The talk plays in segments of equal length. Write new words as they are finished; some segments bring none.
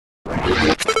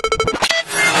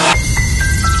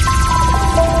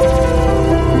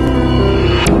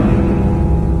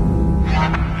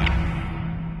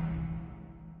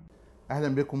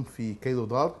أهلا بكم في كايرو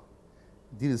دار.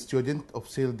 Dear student of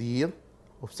third year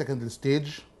of secondary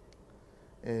stage,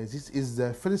 this is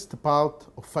the first part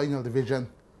of final revision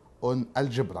on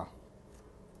algebra.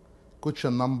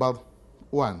 Question number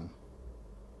 1.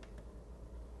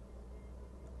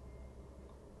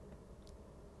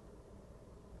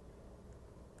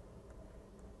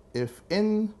 If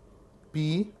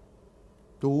NP2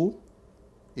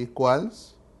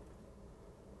 equals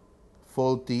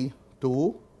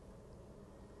 42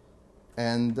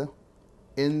 and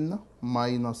n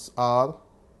minus r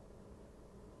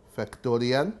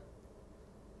factorial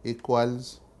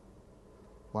equals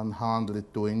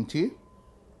 120,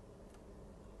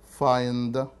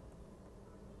 find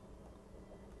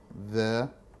the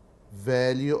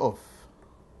value of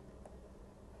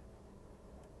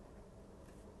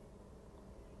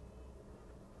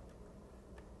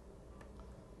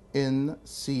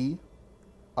NCR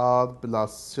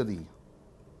plus 3.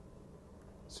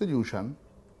 Solution.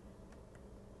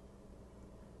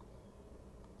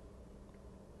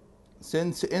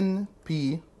 Since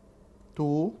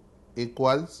NP2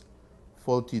 equals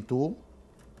 42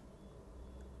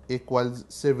 equals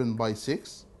 7 by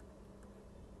 6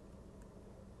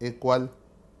 equal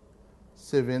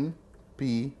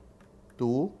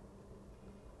 7P2,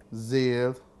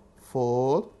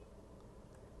 therefore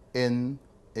N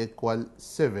equal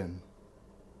 7.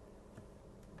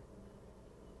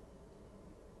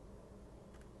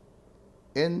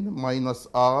 N minus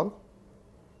R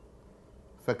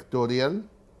factorial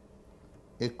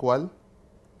equal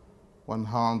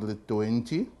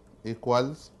 120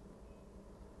 equals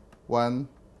 1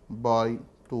 by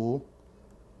 2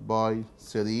 by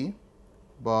 3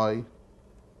 by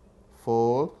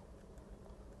 4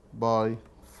 by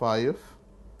 5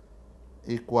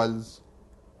 equals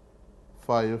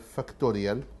 5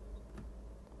 factorial.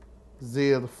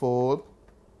 Therefore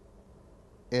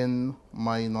n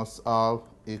minus r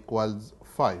equals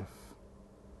 5.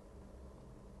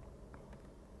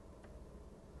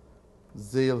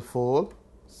 Therefore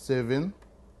 7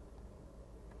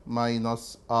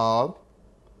 minus r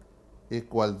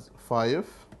equals 5.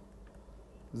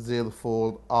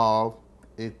 Therefore r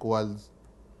equals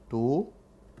 2.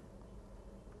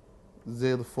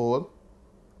 Therefore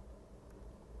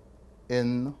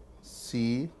n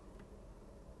c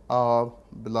r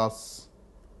plus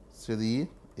 3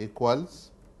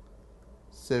 equals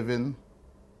 7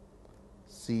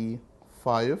 c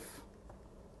 5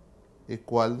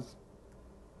 equals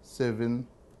 7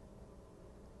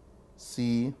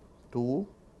 c 2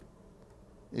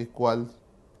 equals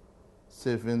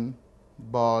 7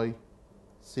 by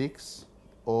 6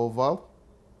 over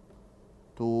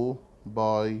 2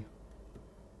 by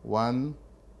 1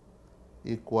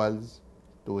 equals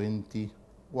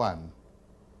 21.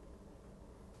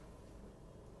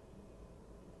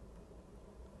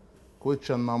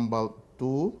 Question number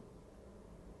 2.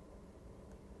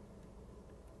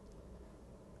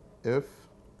 If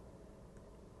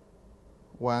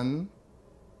 1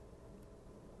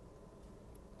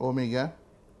 omega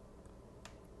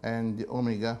and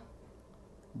omega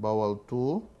power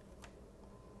 2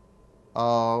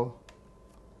 are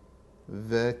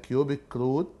the cubic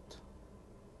root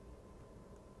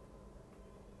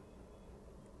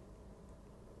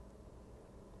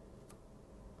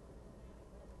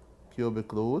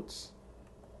cubic roots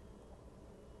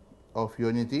of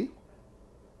unity,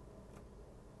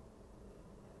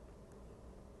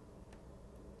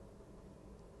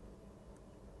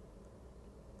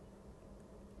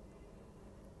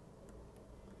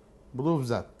 prove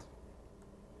that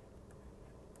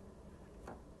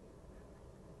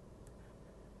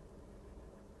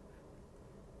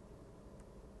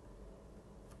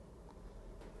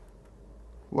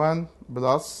one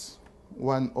plus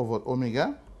 1 over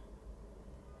omega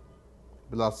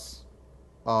plus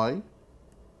I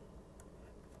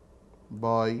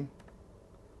by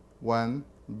 1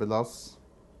 plus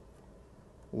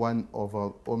 1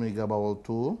 over omega power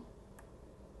 2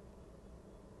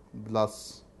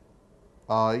 plus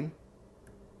I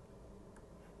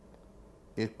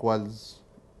equals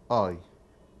I.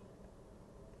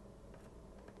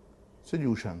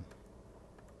 Solution.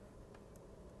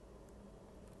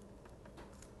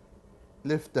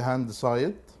 Left hand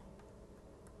side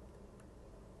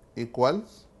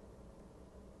equals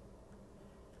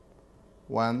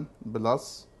 1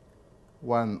 plus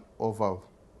 1 over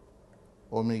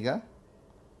omega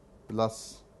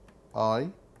plus I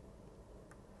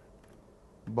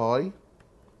by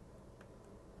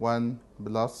 1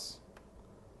 plus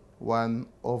 1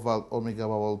 over omega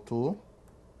power 2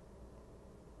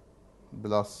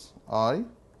 plus I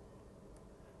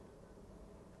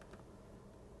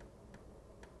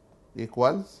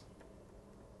equals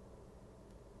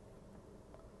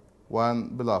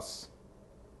 1 plus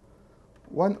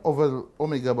 1 over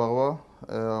omega power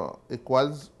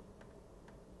equals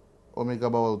omega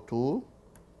power 2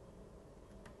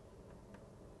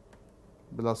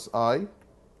 plus I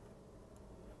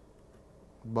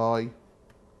by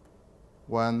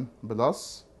 1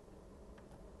 plus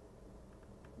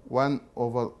 1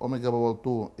 over omega power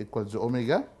 2 equals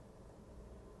omega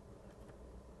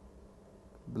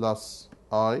plus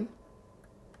I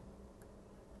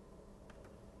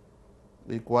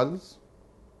equals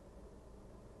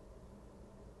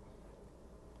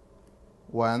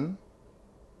 1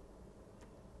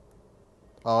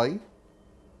 I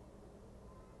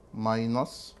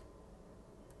minus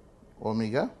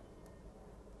omega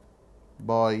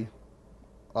by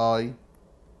I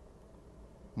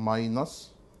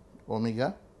minus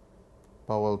omega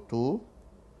power 2,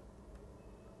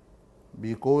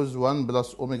 because 1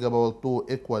 plus omega power 2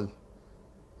 equal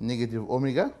negative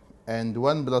omega and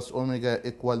 1 plus omega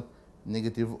equal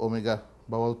negative omega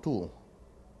power 2.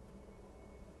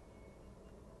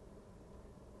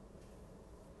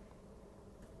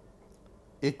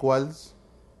 Equals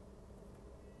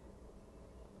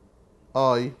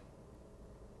I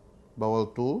power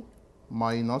 2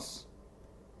 minus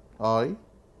I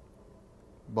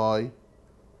by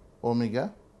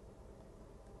omega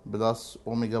plus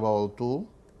omega power 2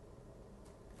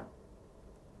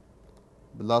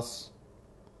 plus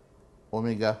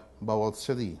omega power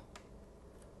 3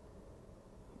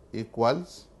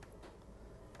 equals,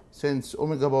 since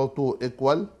omega power 2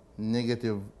 equal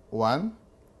negative 1,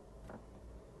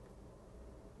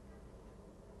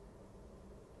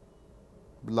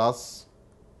 plus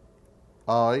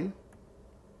I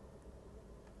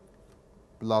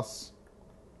plus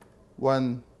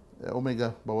 1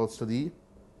 omega power 3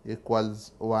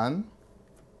 equals 1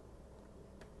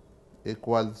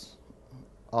 equals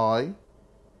I,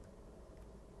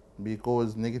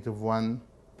 because negative 1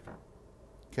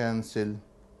 cancel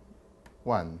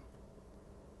 1,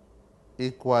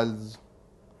 equals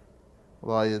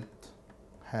right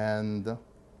hand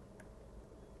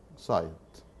side.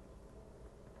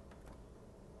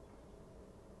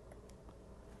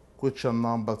 Question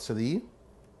number 3.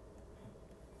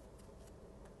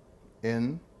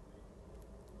 In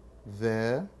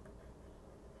the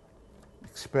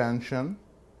expansion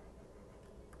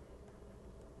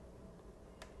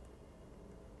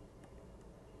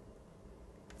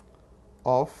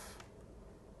of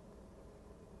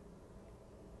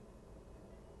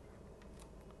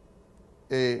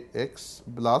ax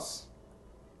plus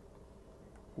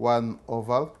 1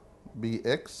 over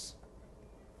bx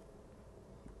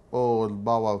all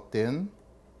power 10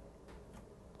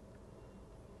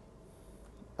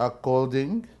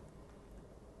 according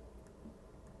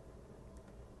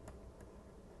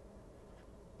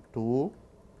to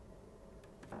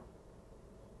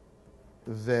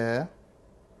the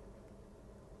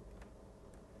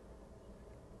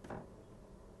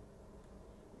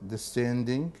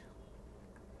descending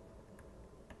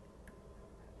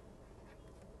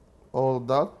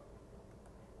order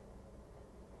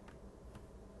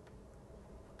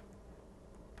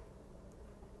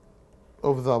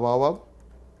of the power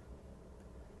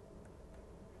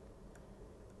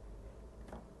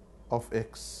of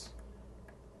x.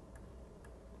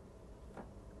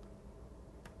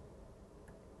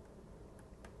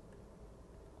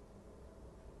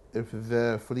 If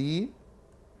the free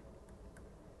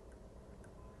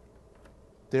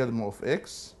term of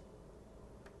x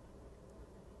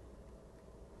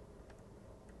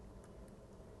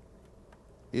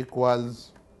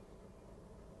equals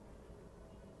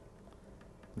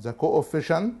the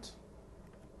coefficient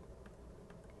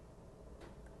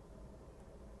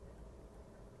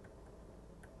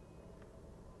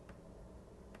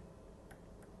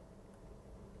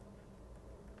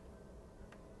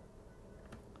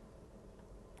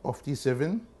of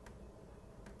T7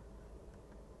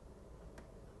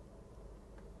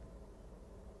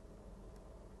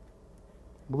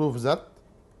 prove that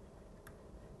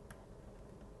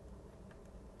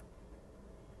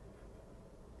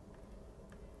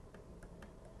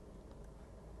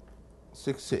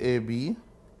six AB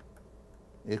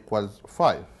equals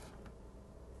 5.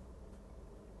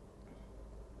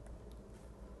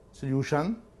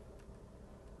 Solution.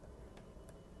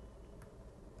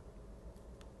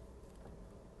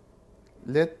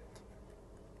 Let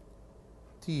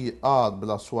TR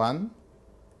plus 1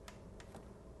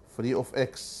 3 of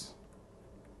x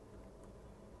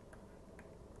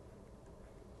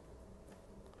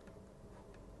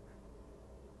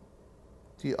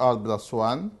tr plus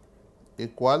 1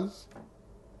 equals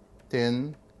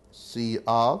 10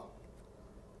 cr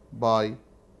by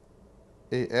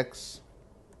ax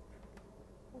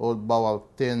all power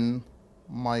 10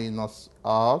 minus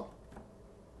r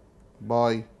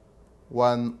by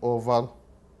 1 over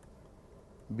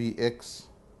bx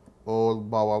all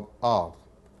power r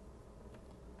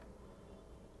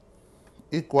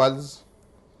equals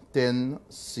 10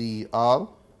 cr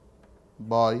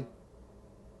by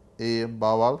a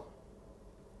power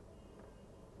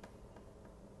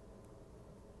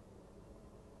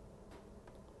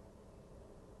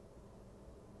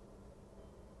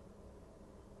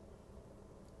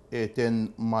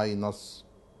 10 minus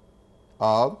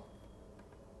r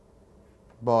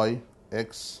by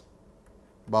x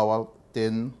power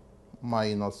 10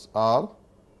 minus r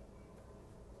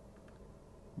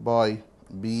by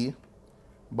b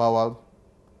power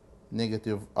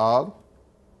negative r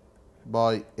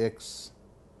by x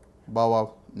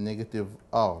power negative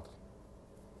r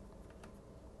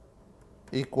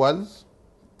equals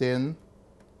 10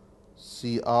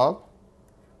 cr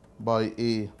by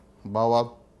a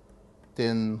power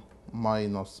 10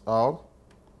 minus r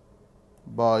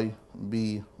by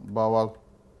b power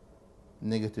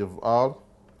negative r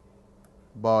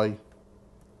by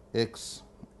x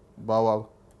power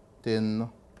 10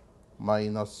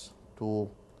 minus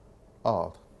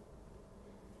 2r.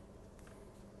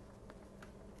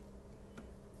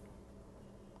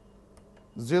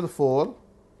 Therefore,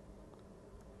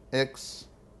 x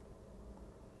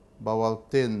power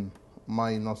 10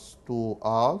 minus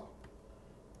 2r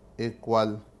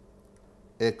equal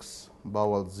x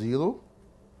power 0.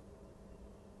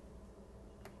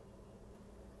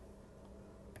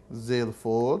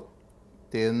 Therefore,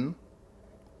 10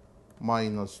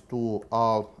 minus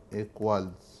 2r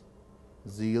equals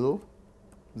 0.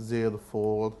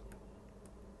 Therefore,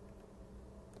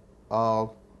 r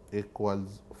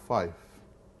equals 5.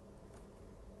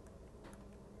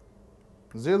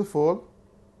 Therefore,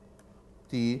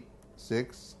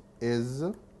 T6 is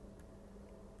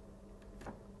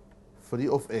free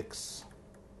of x.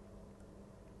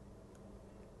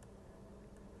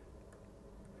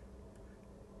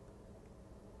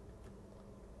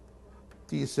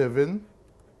 T7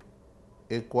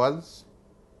 equals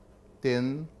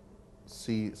 10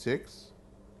 C6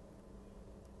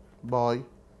 by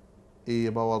a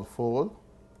power 4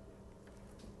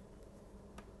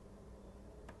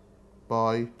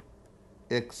 by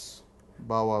x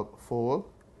power 4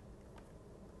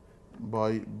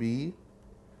 by b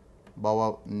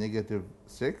power negative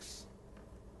 6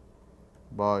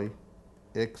 by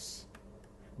x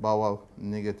power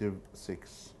negative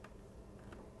 6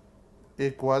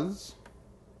 equals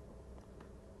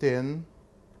 10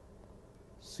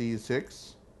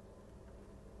 C6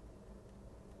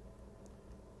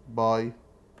 by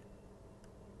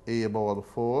a power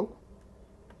 4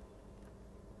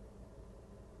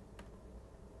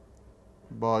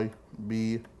 by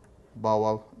b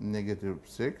power negative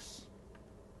 6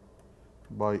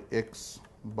 by x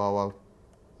power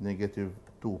negative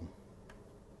 2.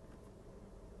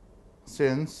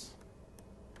 Since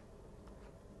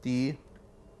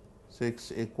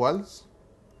T6 equals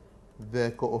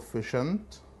the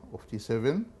coefficient of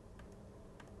T7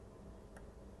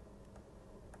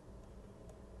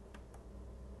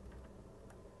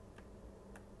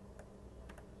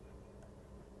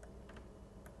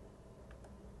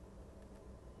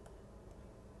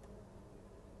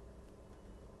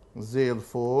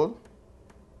 therefore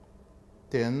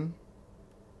 10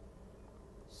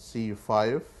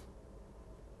 C5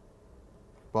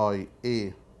 by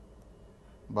a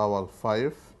power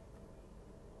 5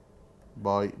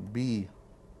 by b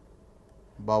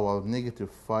power negative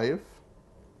 5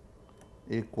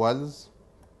 equals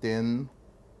 10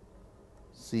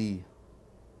 C6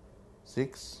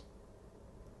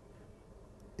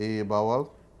 a power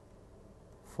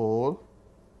 4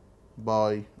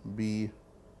 by b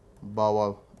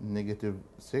power negative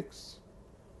 6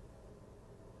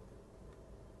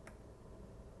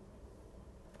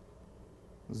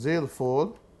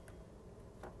 therefore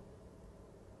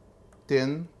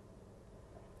 10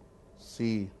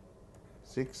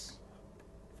 C6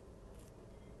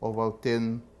 over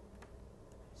 10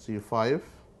 C5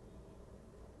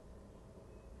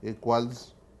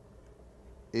 equals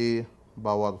a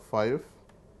power 5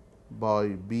 by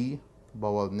b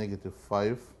power negative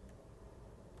 5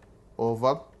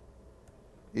 over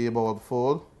a power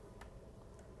 4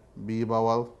 b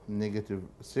power negative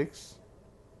 6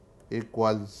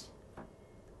 equals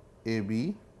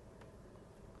AB.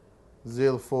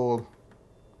 Therefore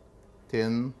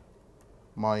 10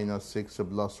 minus 6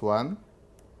 plus 1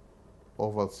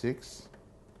 over 6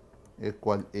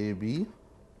 equal AB.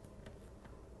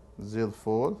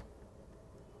 Therefore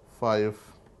 5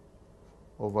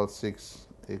 over 6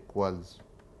 equals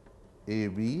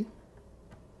AB.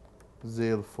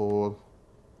 Therefore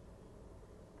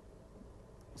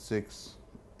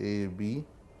 6AB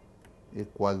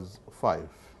equals 5.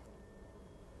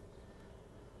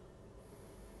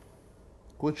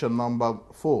 Question number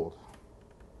 4.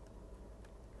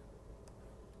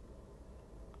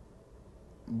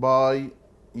 By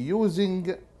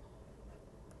using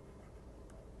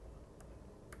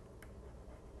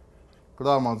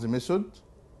Cramer's method,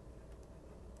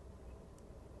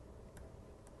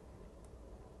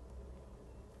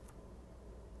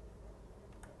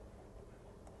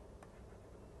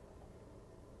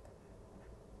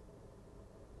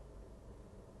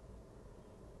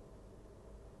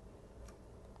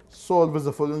 solve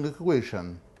the following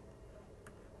equation.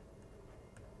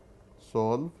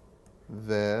 Solve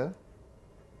the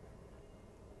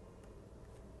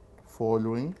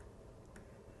following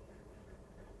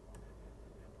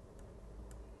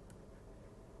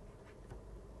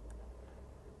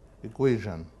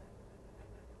equation.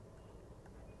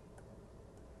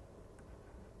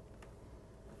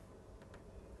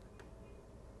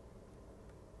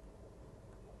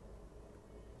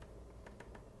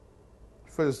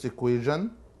 First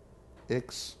equation,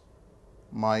 x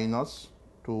minus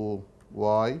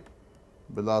 2y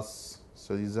plus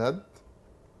 3z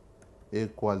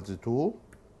equals 2.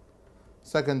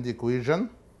 Second equation,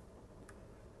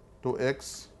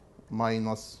 2x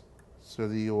minus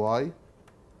 3y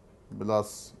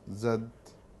plus z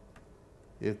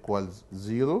equals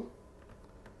 0.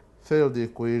 Third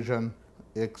equation,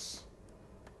 x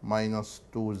minus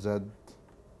 2z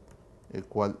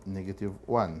equal negative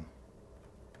 1.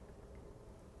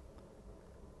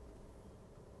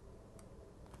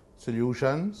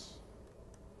 Solutions.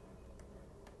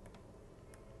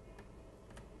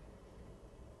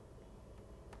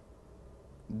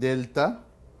 Delta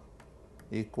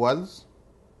equals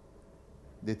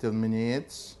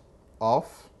determinants of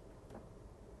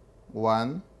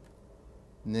 1,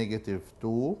 negative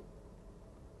 2,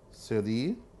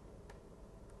 3,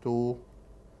 2,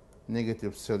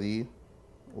 negative 3,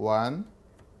 1,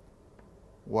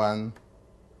 1,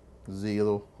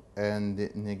 0,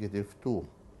 and negative 2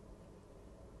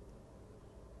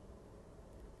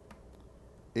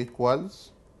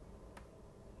 equals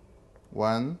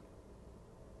 1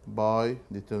 by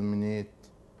determinant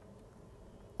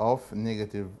of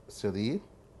negative 3,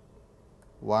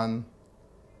 1,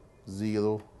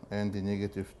 0, and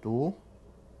negative 2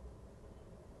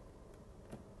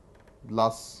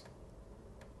 plus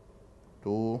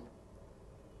 2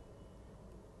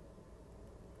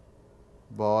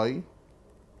 by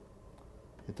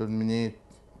determinant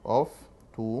of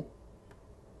 2,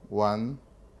 1,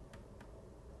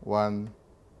 1,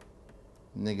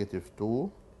 negative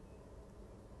 2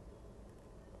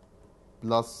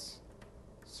 plus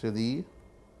 3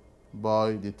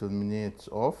 by determinants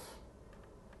of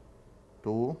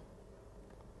 2,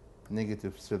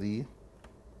 negative 3,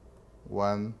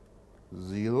 1,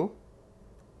 0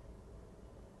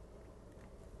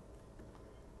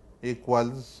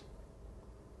 equals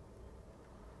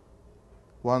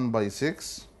 1 by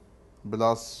 6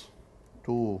 plus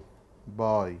 2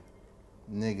 by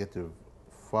negative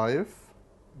 5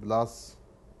 plus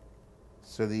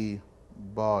 3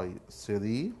 by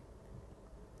 3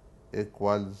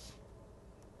 equals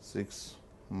 6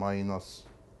 minus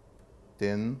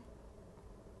 10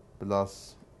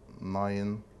 plus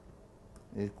 9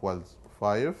 equals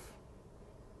 5.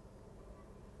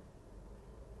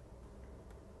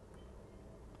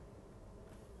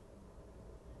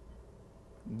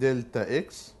 Delta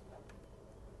x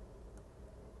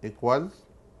equals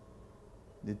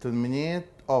determinant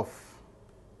of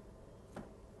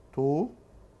 2,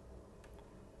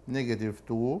 negative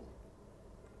 2,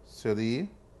 3,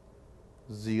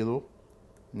 0,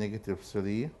 negative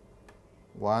 3,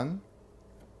 1,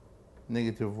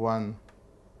 negative 1,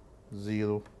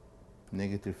 0,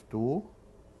 negative 2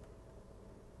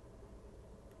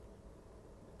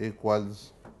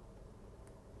 equals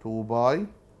 2 by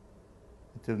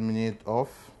determinant of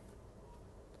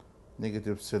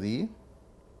negative 3,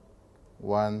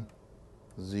 1,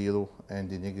 0,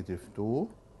 and negative 2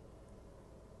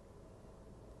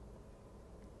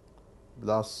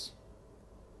 plus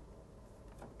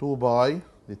 2 by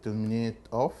determinant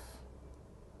of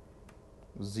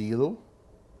 0,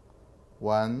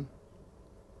 1,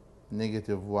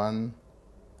 negative 1,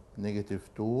 negative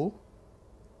 2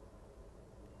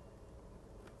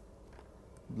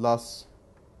 plus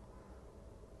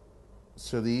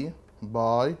 3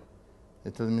 by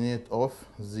determinant of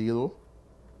 0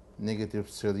 negative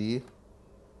 3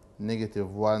 negative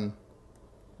 1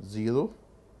 0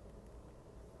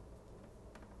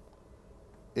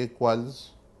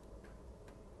 equals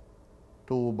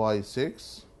 2 by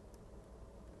 6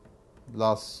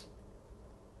 plus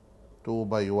 2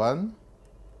 by 1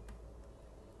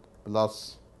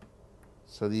 plus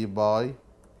 3 by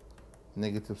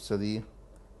negative 3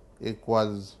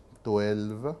 equals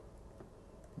 12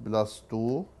 plus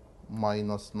 2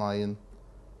 minus 9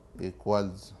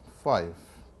 equals 5.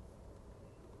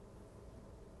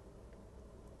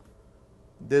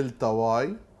 Delta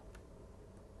y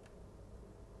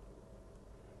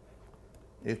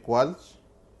equals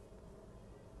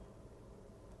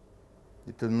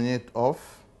determinant of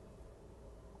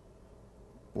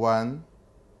 1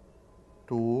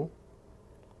 2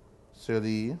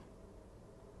 3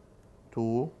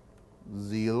 2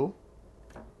 0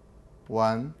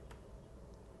 1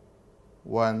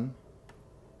 1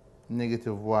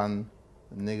 negative 1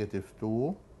 negative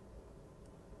 2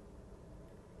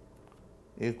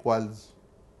 equals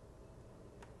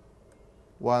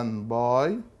 1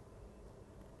 by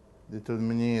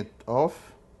determinant of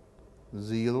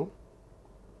 0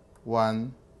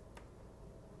 1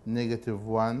 negative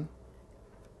 1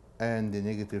 and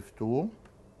negative 2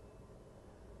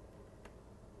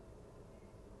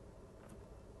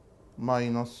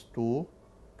 minus 2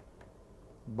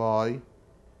 by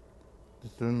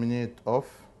determinant of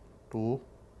 2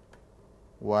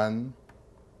 1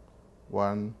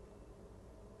 1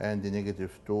 and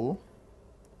negative 2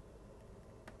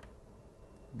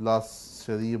 plus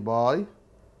 3 by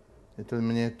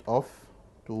determinant of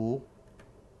 2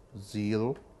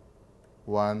 0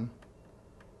 1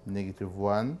 negative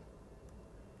 1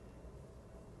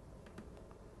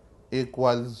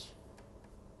 equals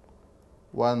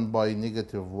 1 by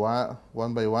negative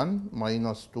 1 by 1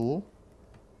 minus 2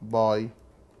 by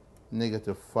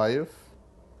negative 5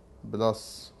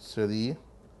 plus 3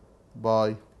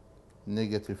 by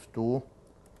negative 2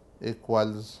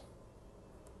 equals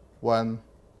 1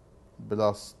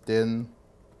 plus 10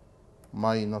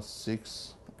 minus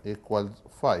 6 equals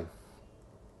 5.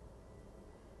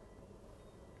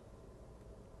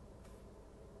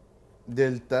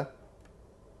 Delta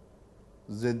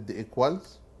z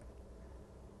equals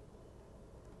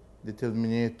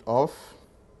determinant of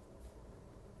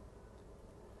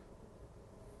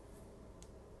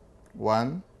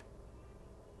 1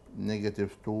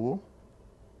 negative 2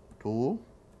 2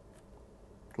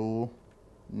 2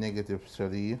 negative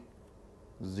 3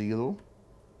 0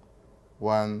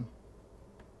 1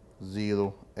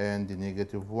 0 and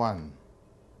negative 1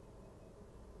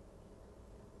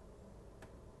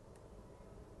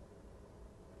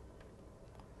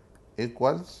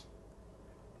 equals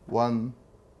 1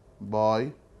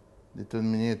 by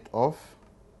determinant of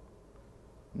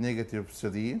negative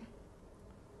 3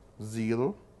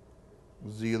 0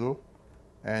 0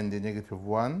 and negative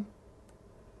 1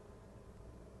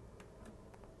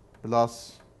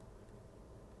 plus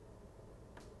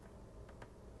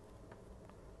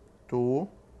 2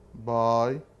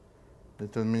 by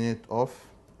determinant of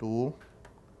 2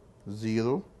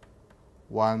 0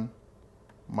 1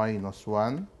 minus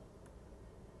 1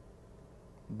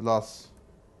 plus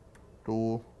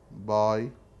 2 by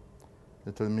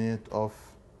determinant of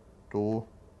 2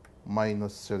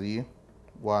 minus 3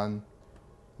 1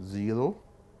 0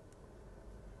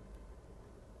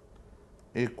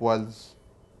 equals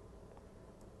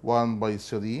 1 by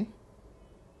 3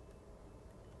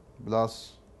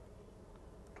 plus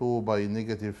 2 by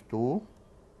negative 2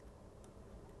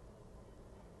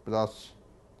 plus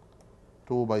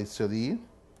 2 by 3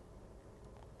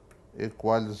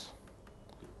 equals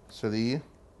 3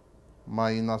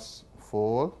 minus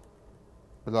 4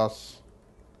 plus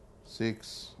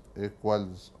 6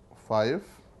 equals 5.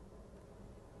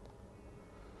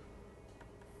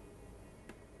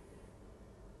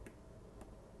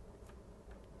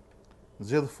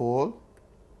 Therefore,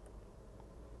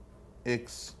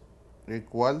 x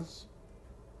equals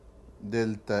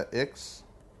delta x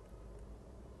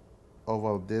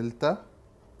over delta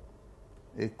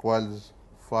equals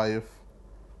 5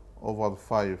 over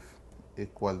 5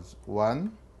 equals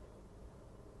 1.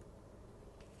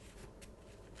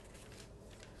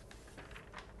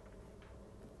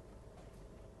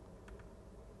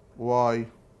 Y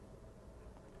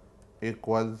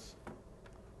equals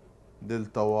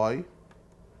delta y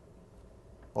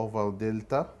over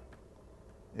delta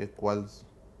equals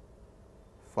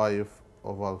 5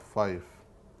 over 5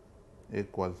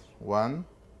 equals 1.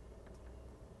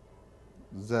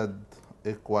 Z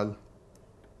equal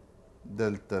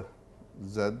delta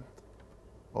Z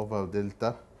over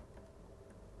delta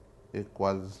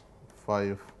equals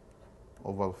 5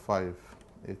 over 5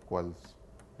 equals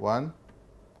 1.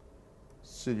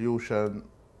 Solution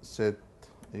set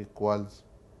equals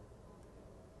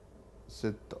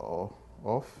set of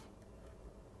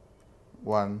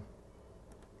 1,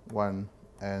 1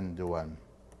 and 1.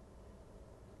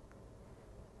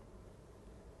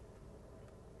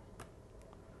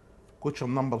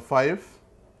 Question number 5.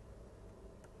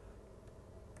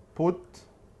 Put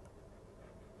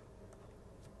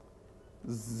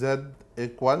Z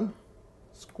equal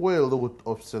square root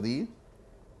of 3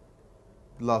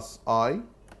 plus I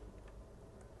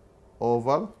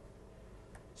over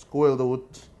square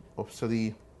root of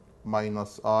 3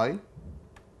 minus I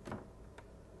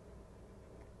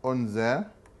on the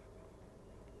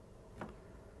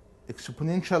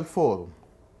exponential form.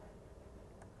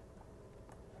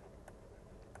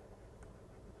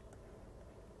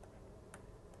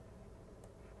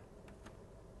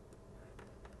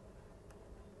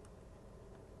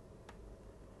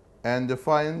 And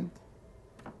find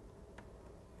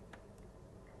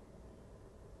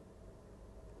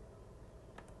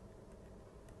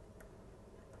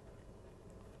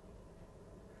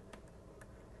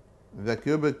the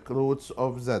cubic roots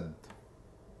of Z.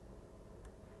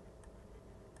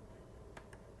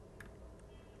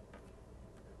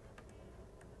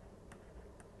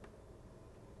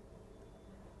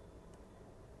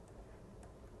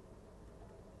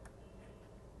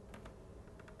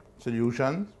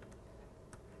 Solutions.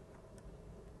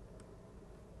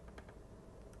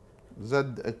 Z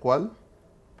equal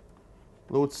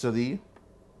root 3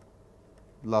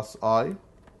 plus I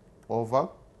over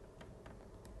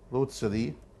root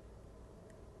 3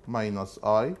 minus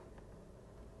I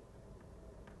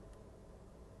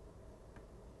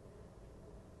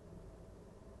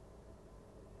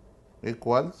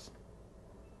equals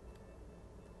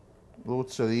root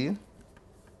 3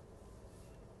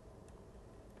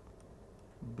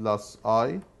 plus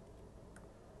I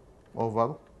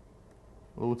over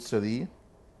root 3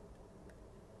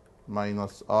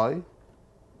 minus I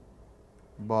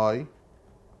by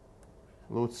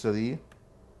root 3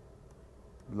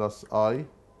 plus I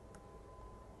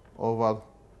over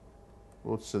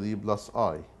root 3 plus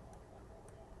I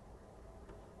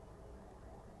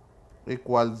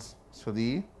equals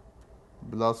 3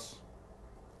 plus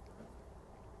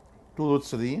 2 root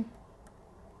 3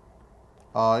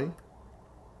 I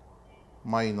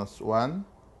minus 1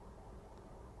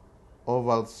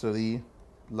 over 3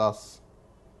 plus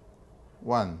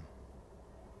 1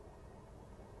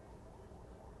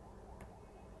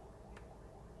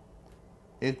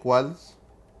 equals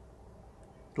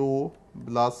 2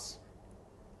 plus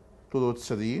 2 root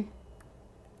 3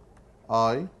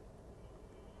 I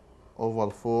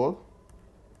over 4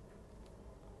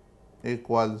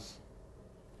 equals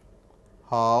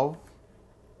half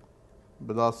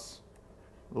plus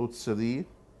root 3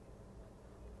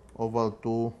 over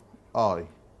 2 I.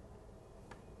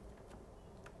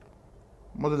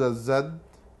 Modulus Z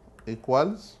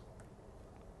equals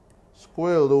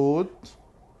square root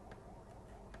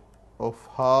of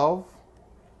half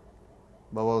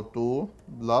power 2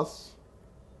 plus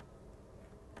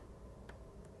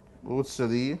root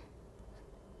 3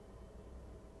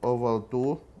 over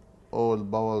 2 all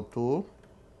power 2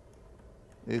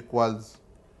 equals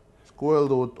square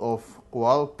root of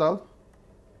quarter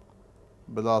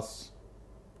plus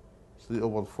 3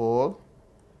 over 4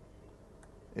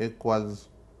 equals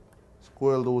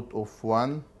square root of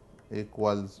 1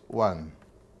 equals 1.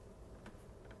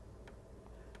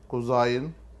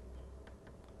 Cosine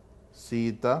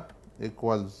theta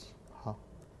equals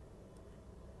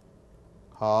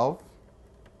half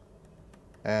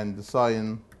and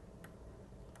sine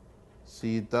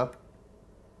theta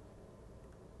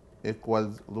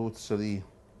equals root 3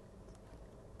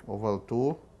 over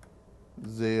 2.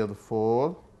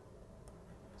 Therefore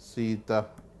theta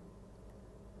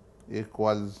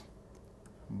equals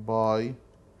pi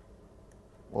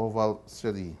over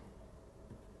 3.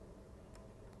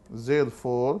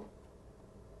 Therefore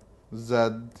Z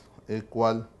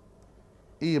equal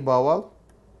e power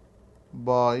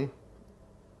pi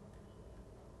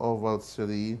over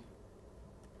 3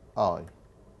 I.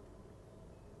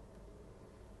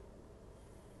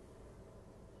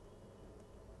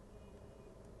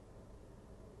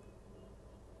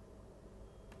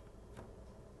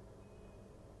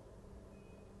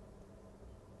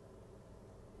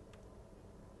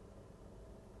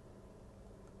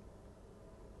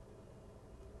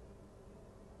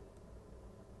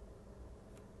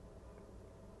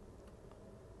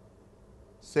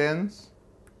 since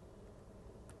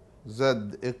z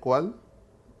equal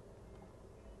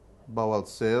power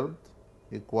third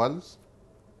equals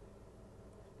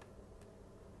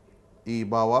e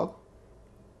power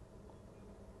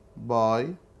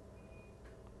by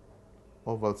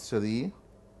over 3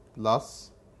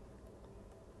 plus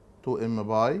 2m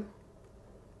by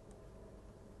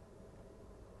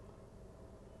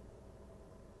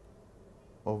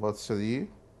over 3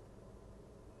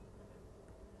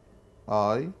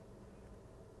 I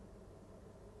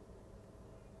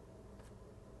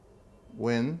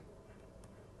when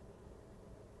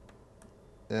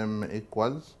m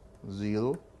equals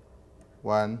 0,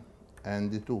 1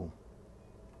 and 2.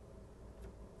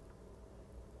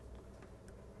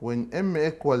 When m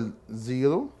equals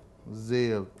 0,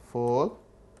 therefore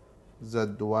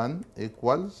z1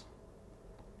 equals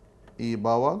e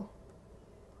power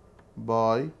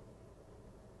by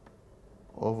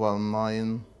over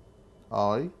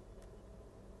 9i.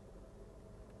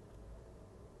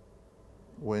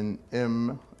 When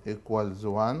m equals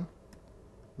 1,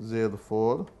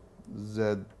 therefore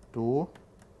z2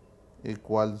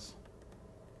 equals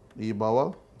e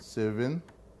power 7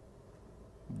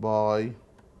 by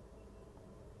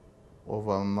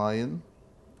over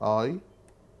 9i.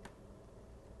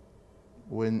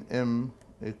 When m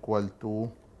equal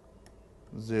 2,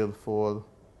 therefore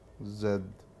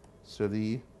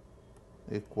z3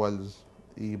 equals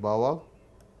e power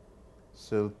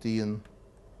 13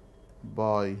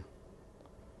 by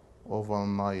over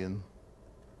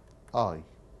 9i.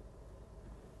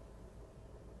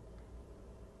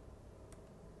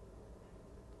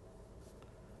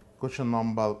 Question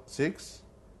number 6.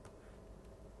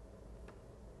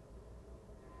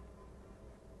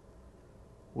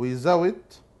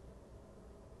 Without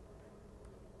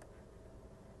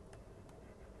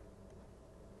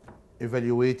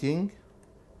evaluating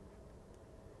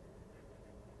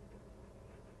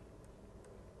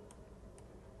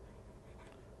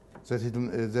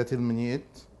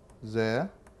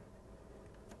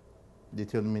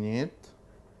determinate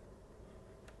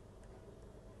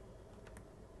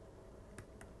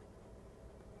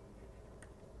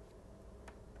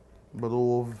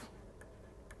prove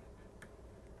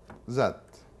that.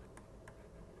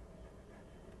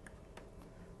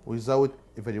 Without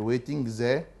evaluating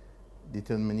the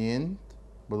determinant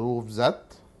prove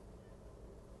that.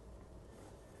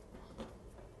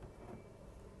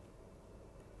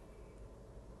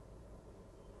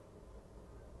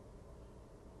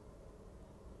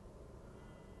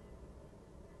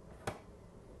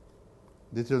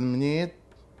 Determinant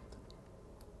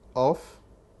of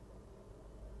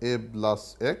a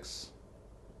plus x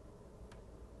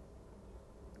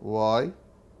y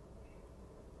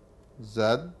z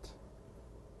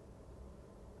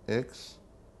x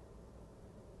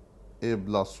a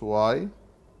plus y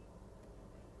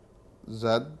z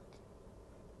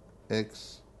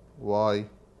x y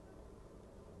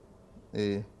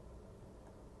a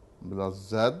plus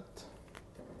z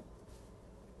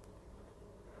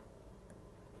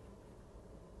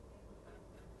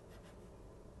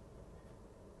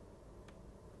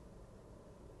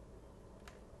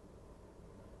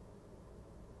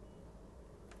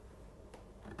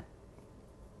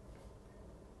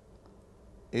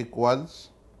equals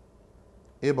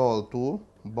a power 2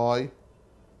 by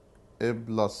a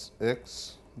plus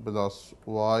x plus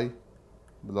y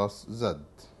plus z.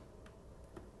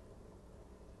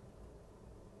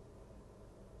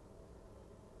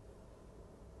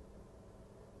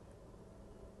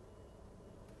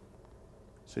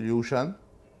 Solution.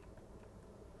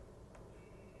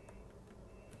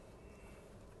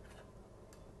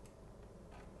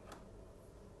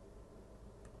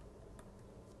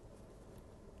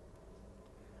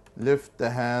 Left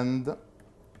hand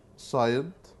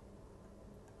side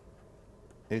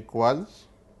equals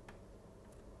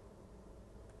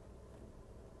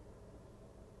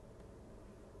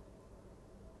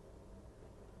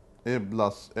a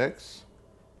plus x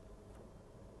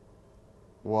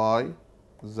y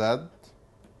z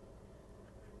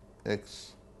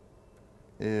x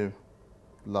a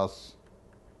plus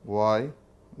y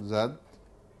z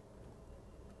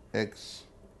x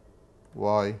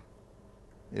y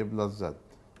a plus z.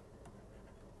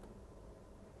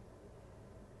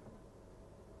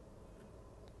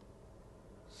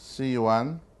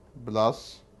 C1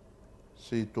 plus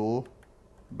C2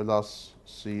 plus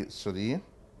C3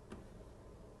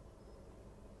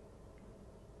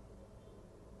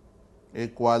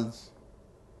 equals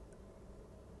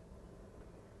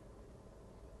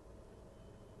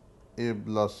a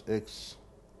plus x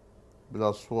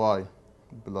plus y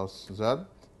plus z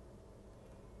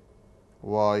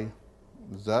y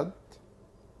Z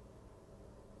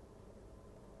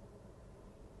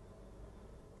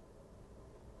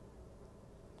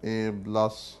A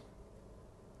plus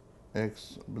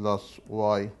X plus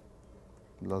Y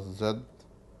plus Z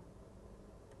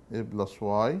A plus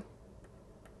Y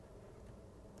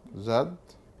Z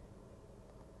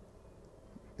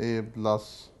A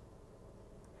plus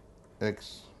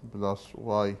X plus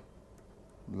Y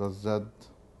plus Z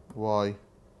Y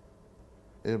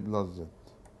A plus Z.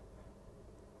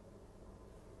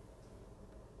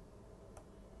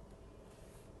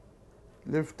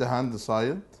 Left hand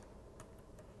side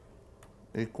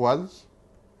equals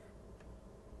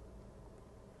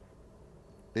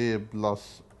A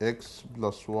plus X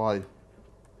plus Y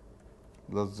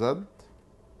plus Z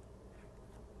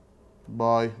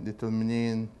by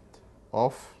determinant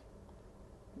of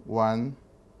 1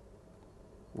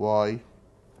 Y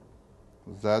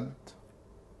Z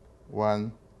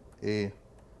 1 A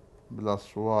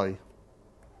plus Y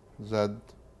Z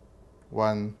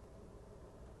 1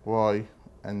 Y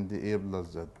and A plus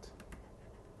Z.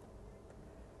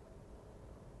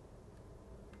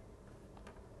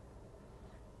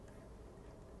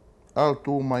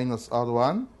 R2 minus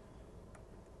R1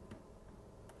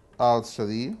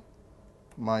 R3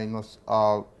 minus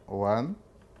R1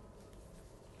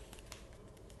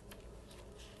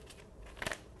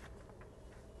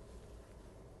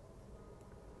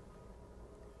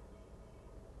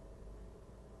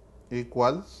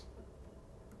 equals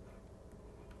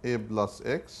A plus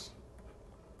X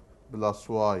plus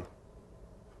Y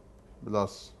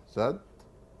plus Z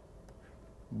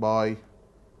by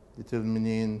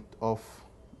determinant of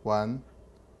 1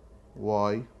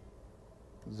 Y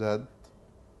Z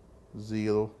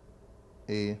 0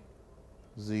 A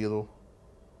 0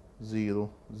 0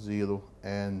 0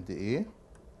 and A.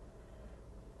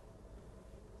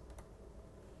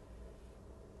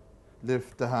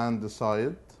 Left hand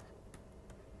side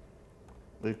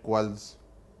equals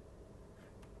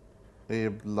A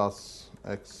plus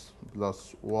X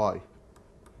plus Y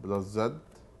plus Z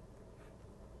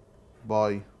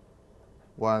by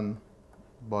 1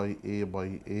 by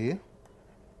A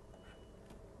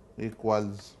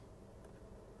equals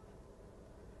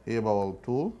A power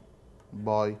 2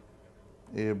 by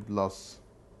A plus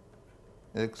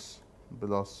X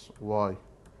plus Y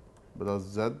plus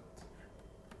Z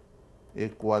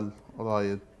equal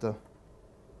right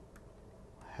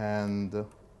hand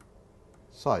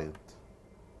side.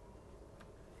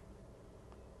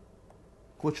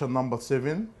 Question number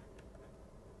 7.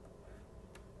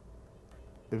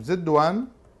 If Z1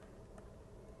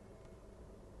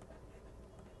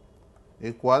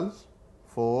 equals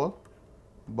 4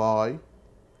 by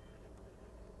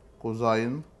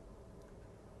cosine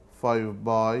 5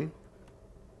 by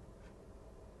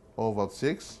over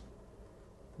 6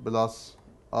 plus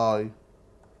I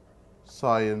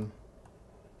sine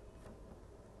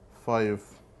 5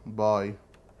 by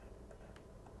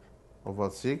over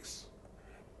 6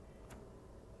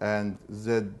 and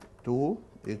Z2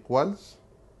 equals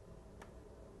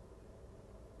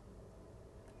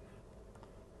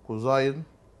cosine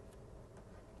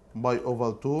by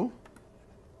over 2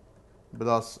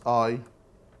 plus I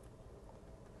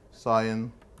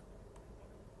sine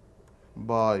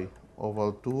by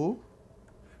over 2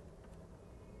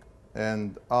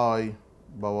 and I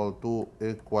power 2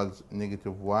 equals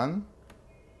 -1.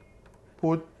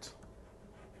 Put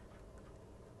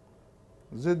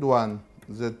Z1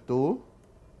 Z2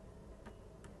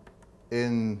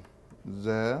 in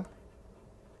the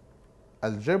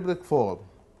algebraic form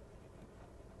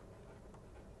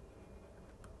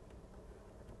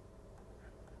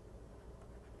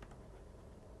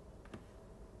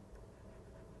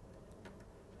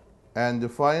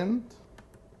and find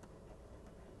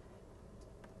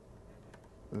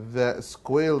the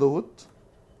square root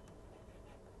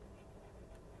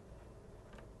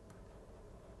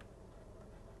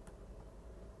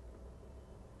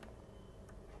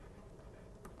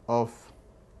of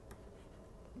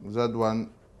Z1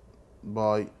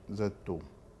 by Z2.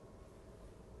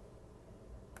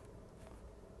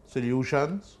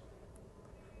 Solutions.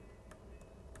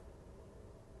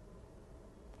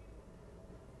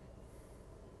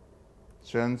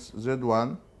 Since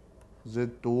Z1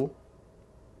 Z2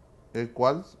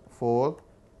 equals 4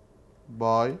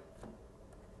 by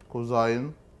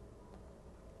cosine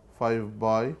 5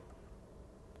 by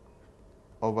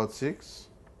over 6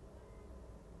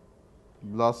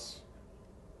 plus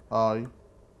I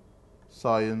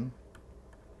sine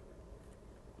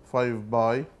 5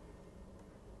 by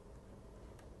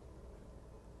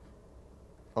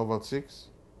over 6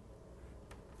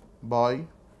 by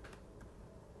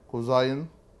cosine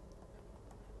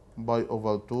باي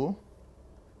over 2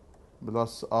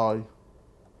 بلس I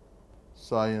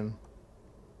ساين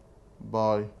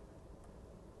باي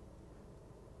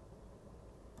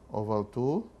over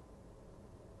 2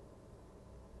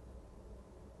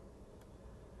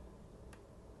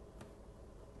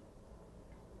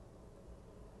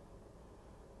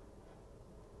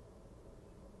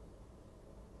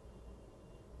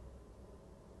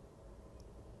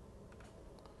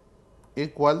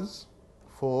 equals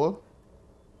 4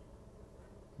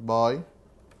 باي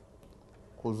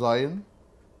كوزين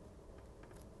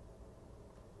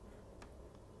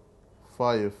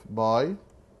 5 باي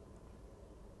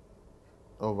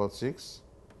over 6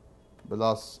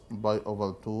 plus باي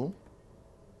over 2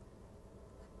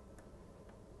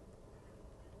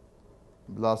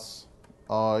 plus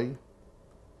I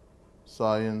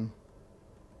ساين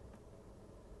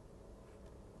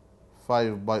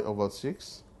 5 باي over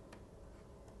 6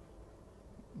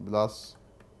 plus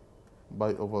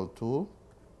باي over 2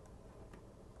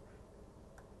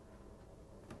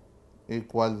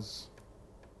 equals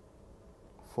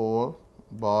 4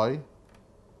 باي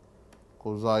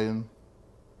كوزين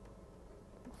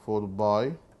 4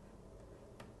 باي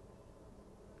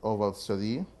over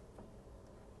 3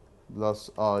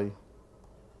 plus I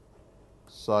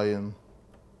ساين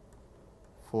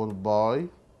 4 باي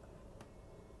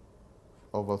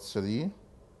over 3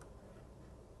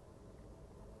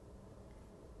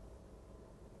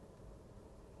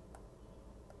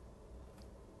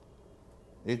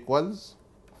 equals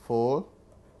 4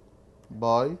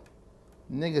 باي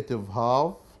negative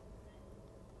half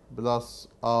plus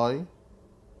I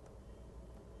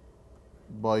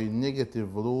by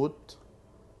negative root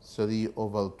 3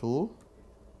 over 2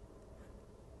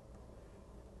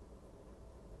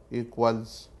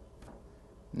 equals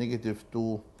negative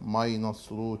 2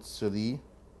 minus root 3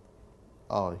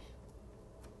 I.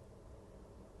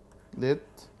 Let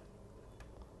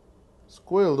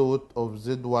square root of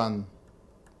z1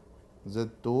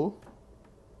 z2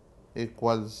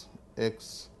 equals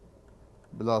x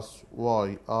plus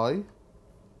yi.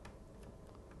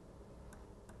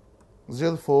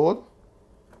 Therefore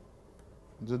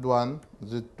z1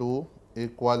 z2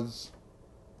 equals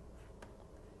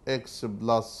x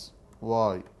plus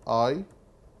yi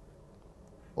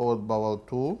all power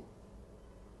 2.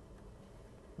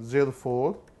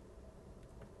 Therefore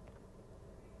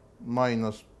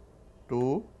minus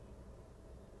 2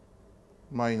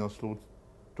 minus root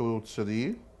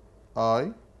 3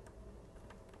 I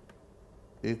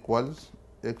equals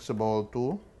x power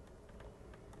 2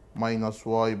 minus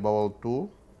y power 2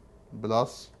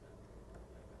 plus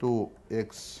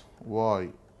 2x y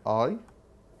I.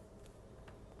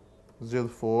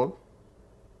 Therefore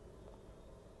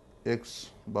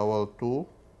x power 2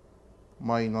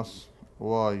 minus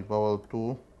y power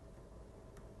 2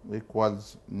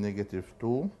 equals negative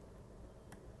 2.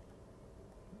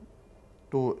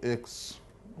 2x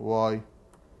y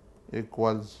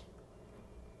equals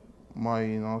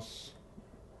minus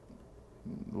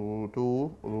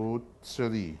 2 root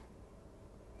 3.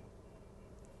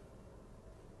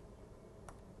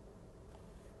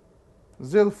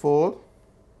 Therefore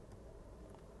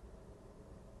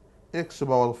x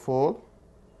power 4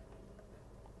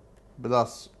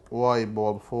 plus y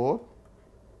power 4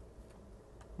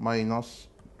 minus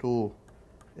 2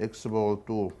 x power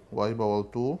 2 y power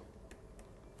 2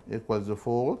 equals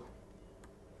 4,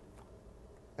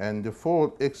 and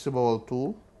 4x power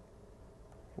 2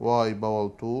 y power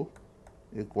 2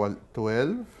 equal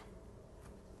 12.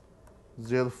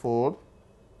 Therefore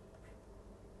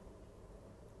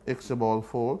x power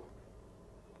 4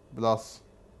 plus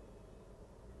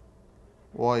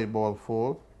y power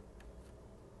 4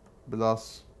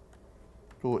 plus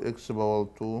 2x power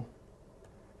 2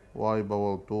 y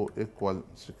power 2 equal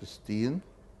 16.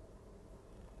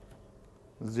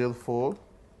 Therefore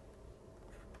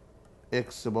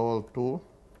x power 2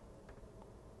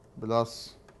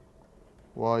 plus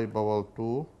y power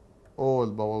 2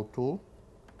 all power 2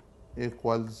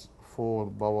 equals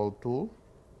 4 power 2.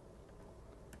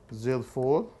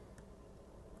 Therefore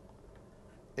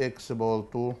x power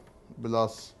 2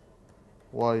 plus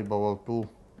y power 2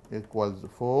 equals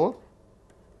 4,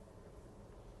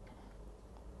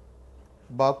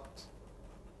 but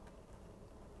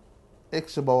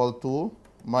x power 2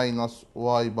 minus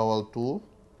y power 2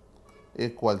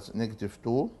 equals negative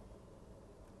 2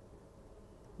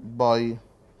 by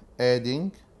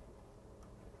adding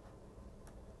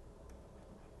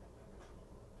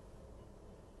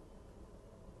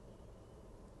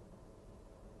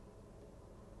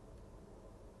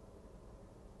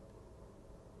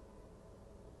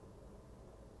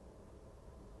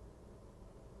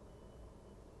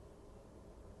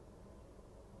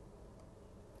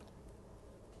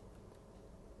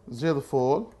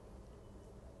therefore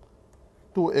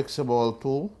 2x power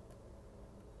 2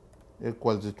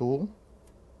 equals 2.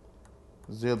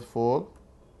 Therefore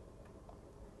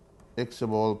x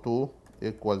power 2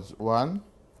 equals 1.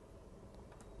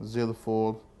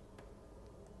 Therefore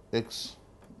x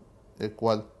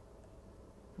equal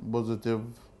positive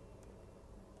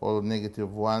or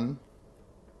negative 1.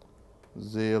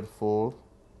 Therefore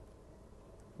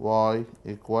y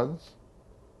equals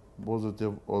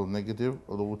positive or negative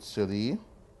root 3.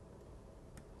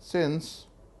 Since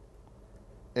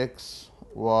x,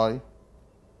 y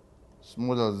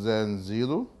smaller than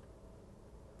 0,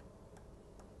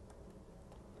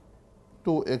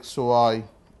 2xy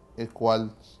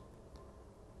equals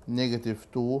negative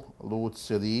 2 root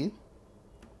 3.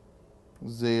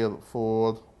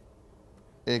 Therefore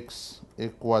x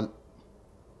equal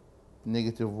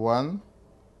negative 1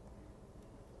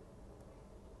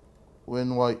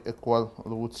 when y equal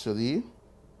root 3,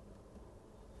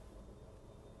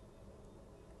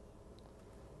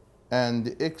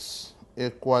 and x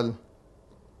equal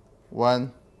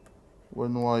 1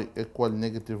 when y equal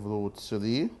negative root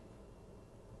 3.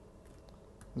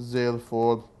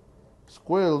 Therefore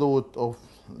square root of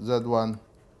z1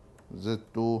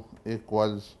 z2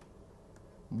 equals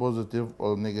positive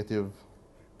or negative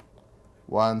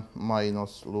 1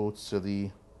 minus root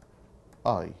 3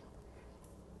 I.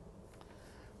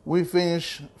 We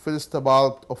finish first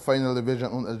part of final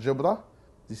revision on algebra.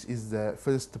 This is the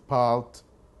first part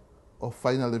of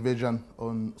final revision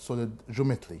on solid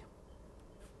geometry.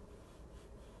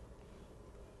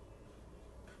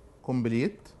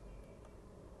 Complete.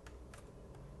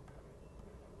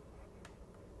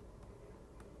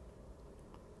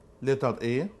 Letter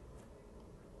A.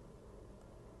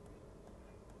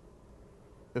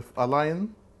 If a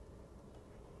line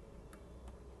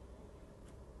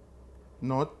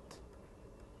not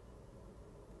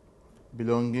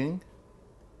belonging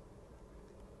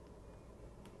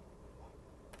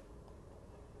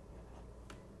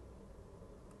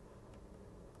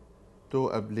to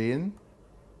a plane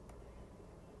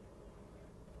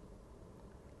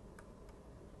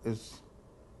is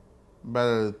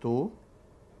parallel to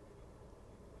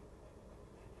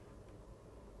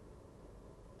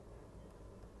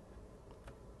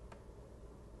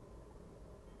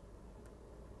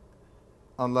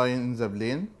a line in the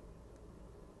plane,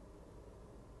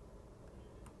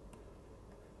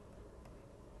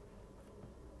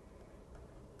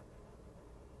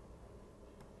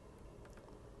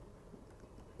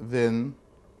 then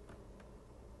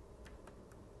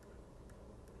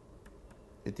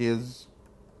it is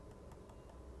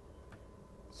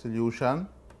solution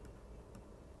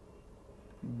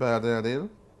parallel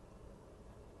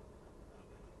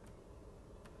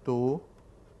to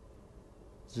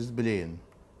this plane.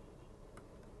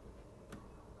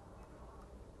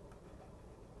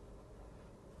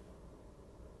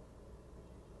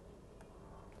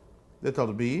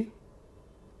 Letter B.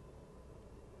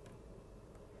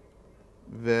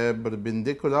 The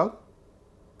perpendicular,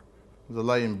 the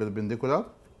line perpendicular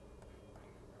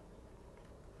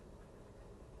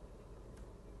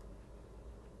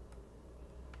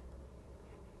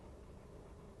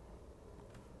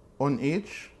on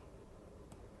each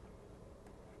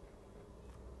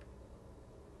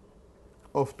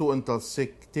of two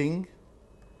intersecting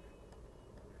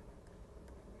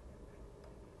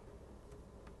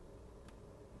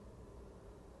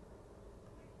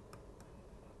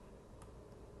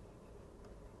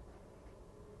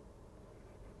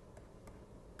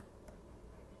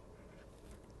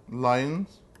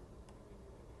lines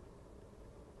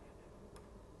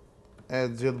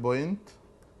at their point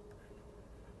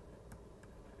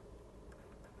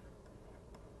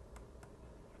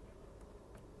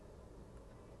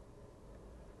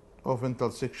of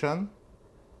intersection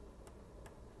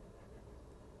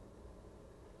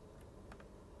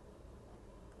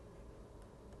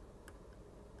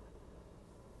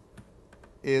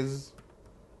is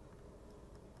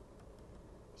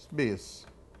space.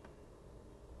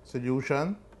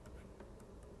 Solution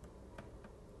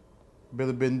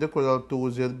perpendicular to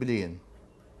their plane.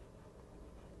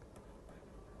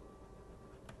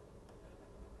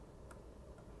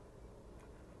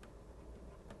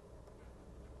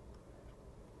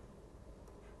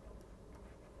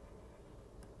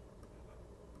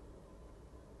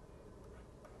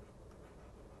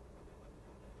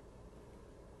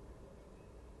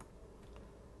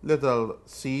 Letter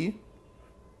C.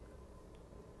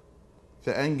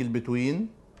 The angle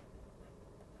between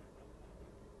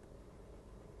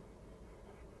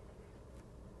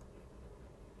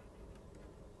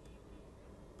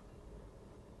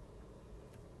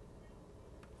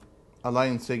a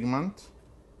line segment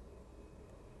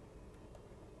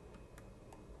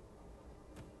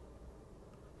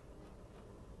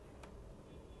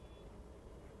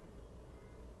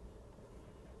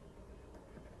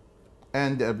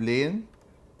and a plane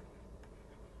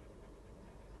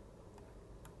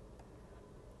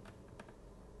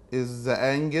is the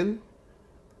angle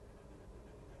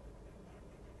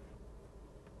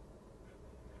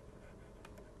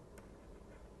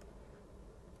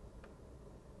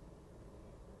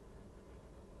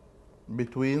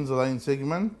between the line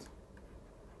segment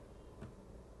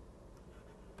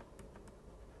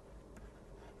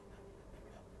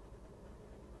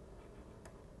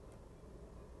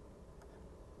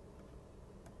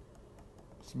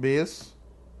space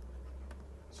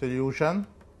solution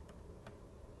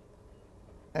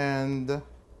and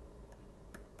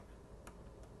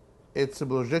its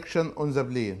projection on the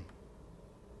plane.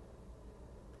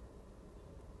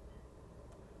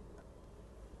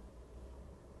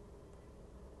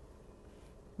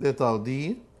 Letter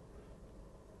D.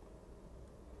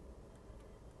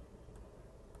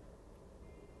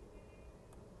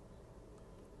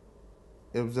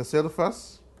 If the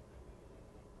surface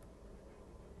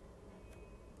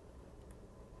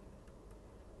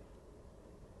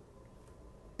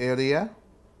area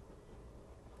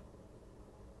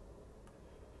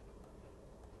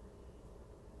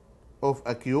of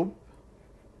a cube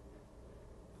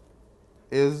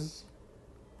is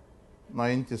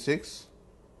 96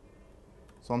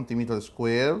 centimeters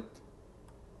squared,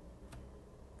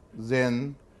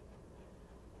 then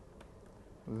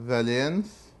the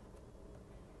length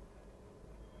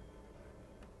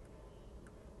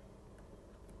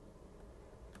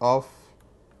of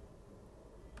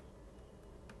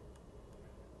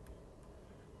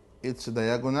its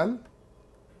diagonal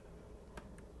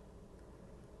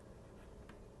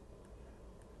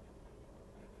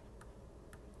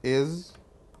is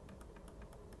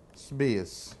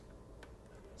space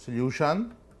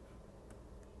solution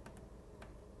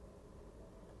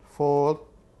for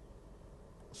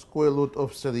square root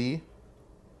of 3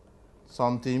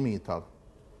 centimeter.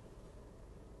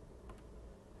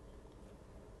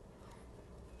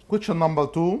 Question number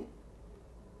 2.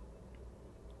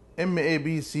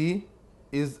 MABC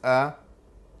is a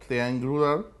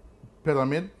triangular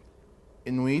pyramid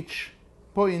in which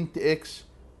point X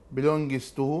belongs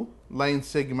to line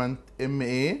segment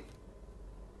MA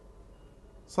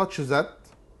such that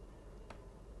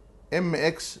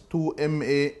MX to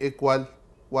MA equal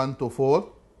 1 to 4.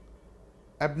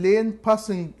 A plane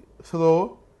passing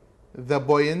through the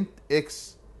point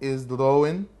X is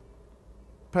drawn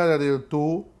parallel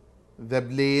to the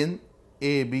plane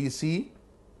ABC,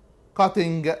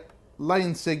 cutting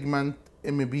line segment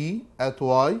MB at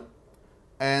Y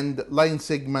and line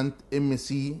segment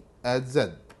MC at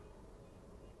Z.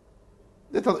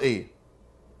 Letter A.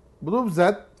 Prove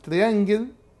that triangle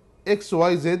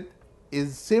XYZ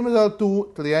is similar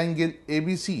to triangle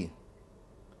ABC.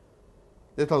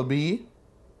 Letter B.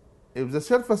 If the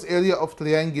surface area of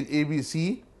triangle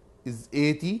ABC is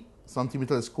 80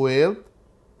 centimeters squared,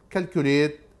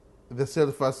 calculate the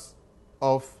surface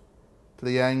of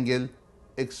triangle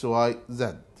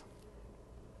XYZ.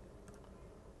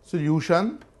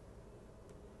 Solution.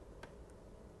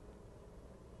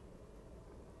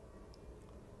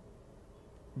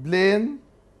 Plane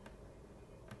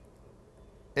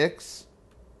X,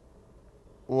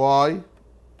 Y,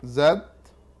 Z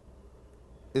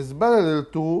is parallel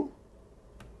to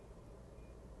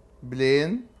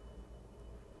plane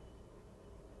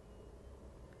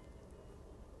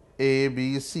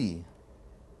ABC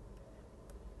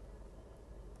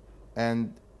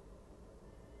and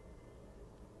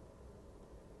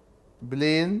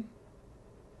plane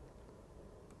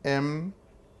MAB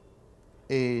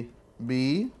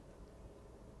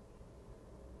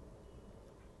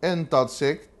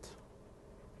intersect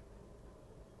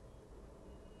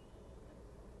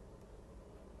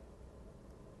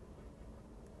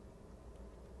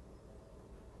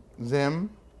them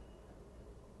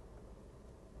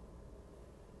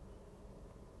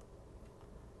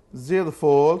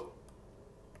therefore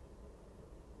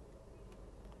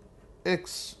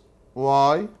X,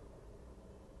 Y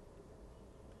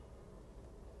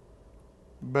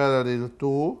parallel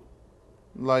to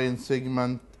line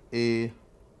segment A,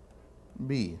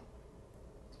 B.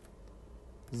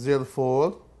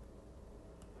 Therefore,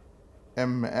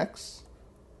 MX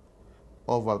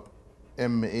over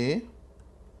MA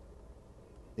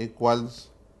equals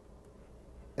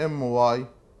MY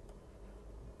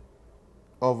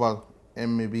over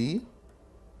MB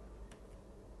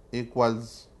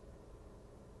equals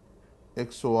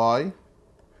XY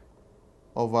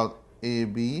over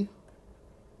AB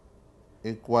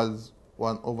equals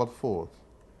 1 over 4.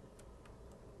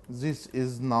 This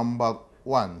is number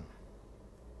 1.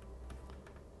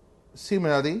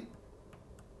 Similarly,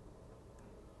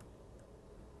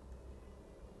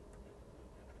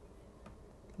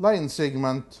 line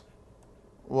segment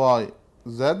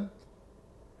YZ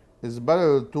is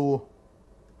parallel to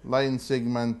line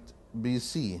segment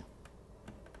BC.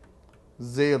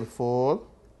 Therefore,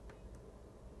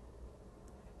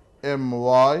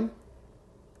 MY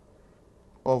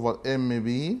over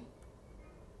MB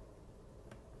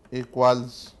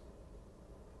equals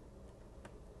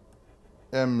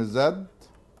MZ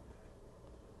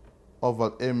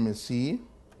over MC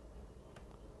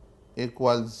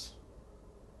equals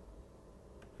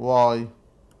YZ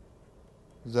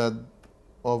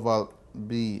over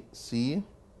BC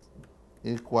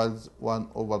equals 1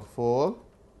 over 4.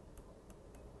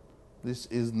 This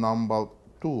is number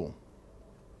 2.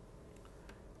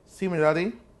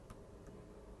 Similarly,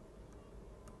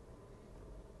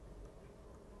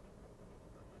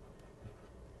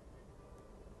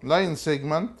 line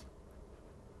segment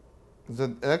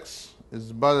ZX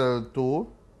is parallel to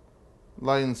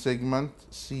line segment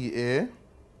CA.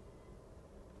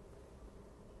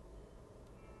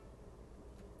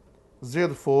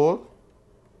 Therefore,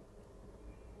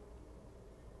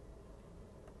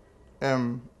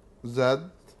 MZ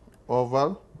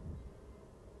over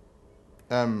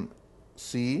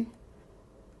MC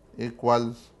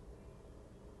equals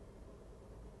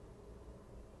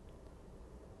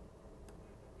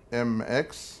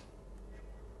MX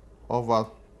over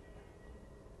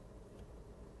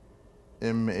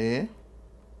MA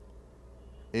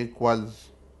equals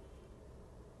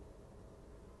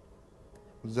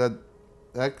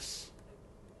ZX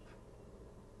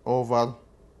over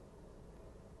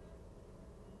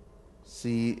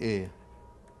CA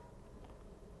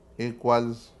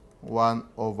equals 1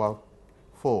 over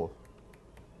 4.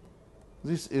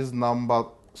 This is number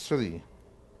 3.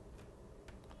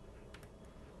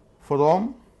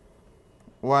 From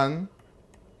 1,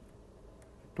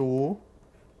 2,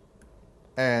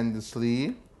 and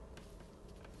 3,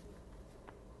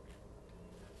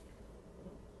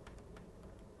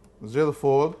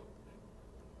 therefore,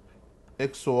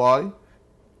 XY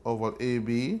over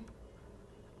AB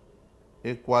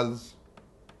equals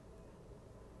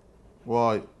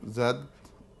YZ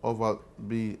over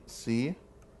BC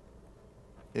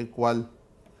equal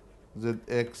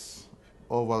ZX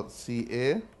over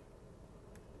CA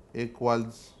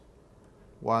equals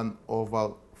 1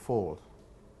 over 4.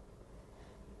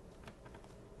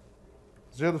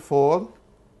 Therefore,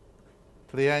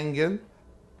 triangle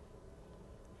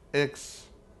XYZ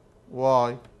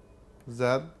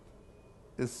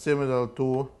is similar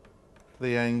to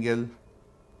triangle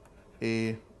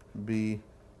ABC.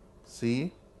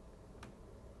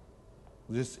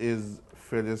 This is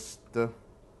first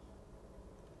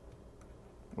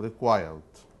required.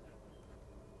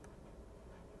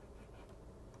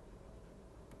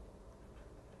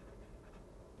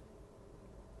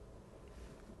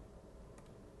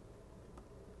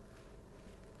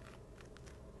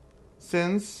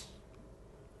 Since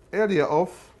area of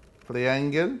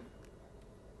triangle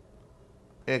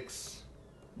XYZ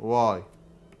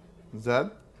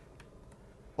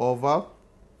over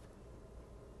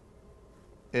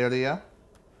area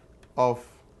of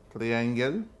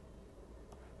triangle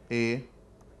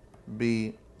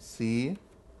ABC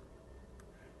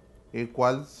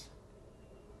equals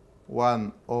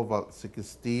 1 over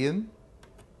 16.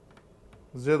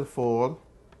 Therefore,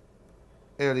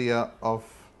 area of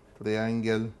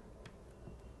triangle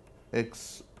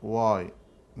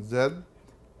XYZ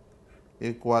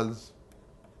equals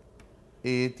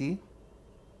 80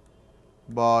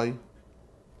 by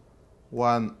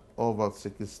 1 over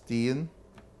 16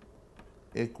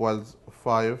 equals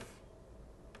 5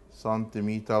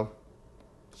 centimeter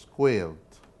squared.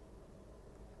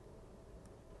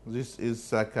 This is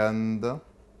second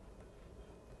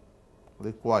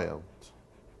required.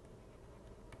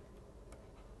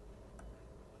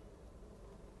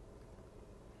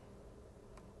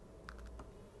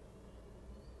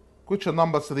 Question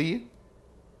number 3.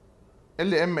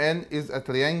 LMN is a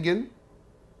triangle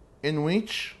in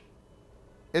which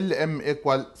LM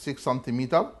equal 6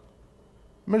 centimeter.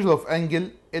 Measure of angle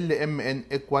LMN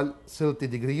equal 30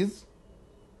 degrees.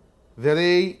 The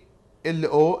ray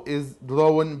LO is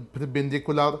drawn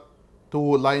perpendicular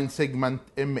to line segment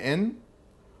MN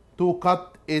to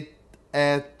cut it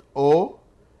at O,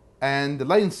 and the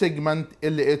line segment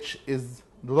LH is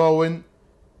drawn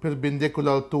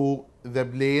perpendicular to the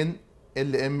plane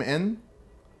LMN,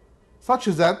 such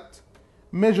that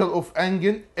measure of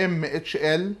angle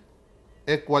MHL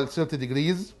equal 30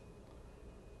 degrees.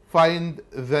 Find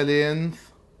the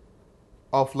length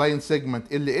of line segment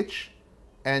LH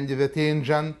and the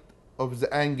tangent of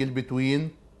the angle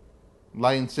between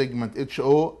line segment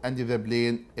HO and the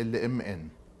plane LMN.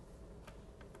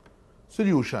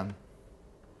 Solution.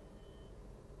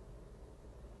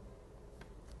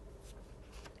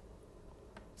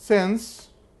 Since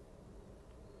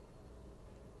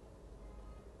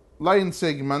line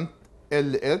segment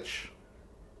LH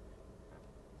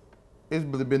is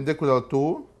perpendicular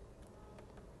to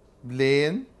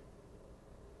plane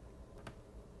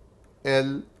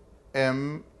LMN,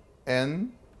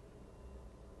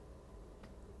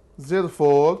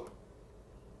 therefore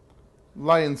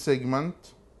line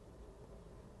segment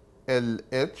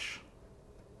LH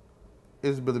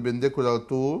is perpendicular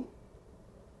to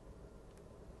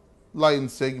line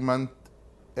segment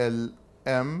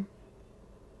LM,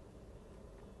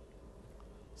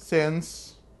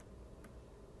 since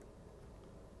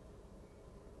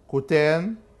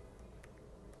cotan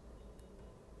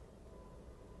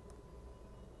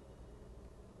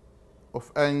of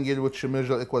angle which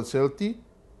measure equals 30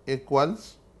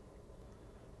 equals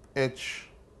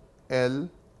HL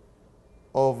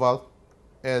over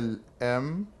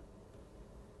LM,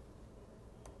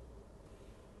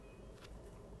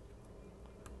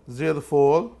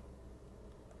 therefore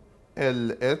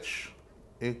LH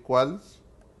equals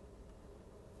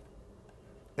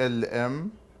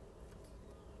LM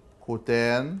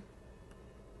cotan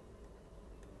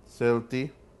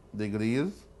 30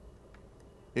 degrees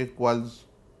equals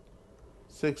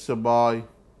 6 by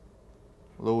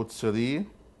root 3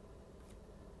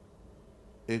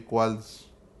 equals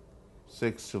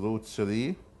 6 root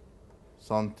 3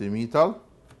 centimeter.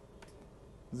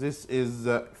 This is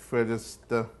the first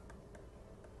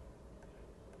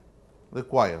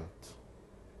required.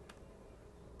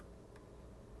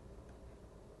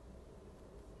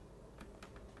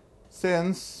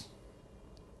 Since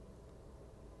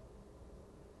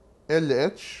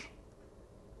LH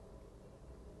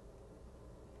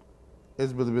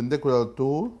is perpendicular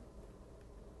to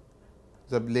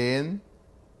the plane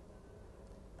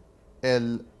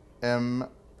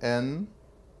LMN,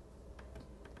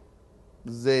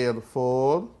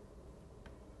 therefore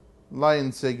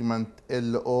line segment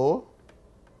LO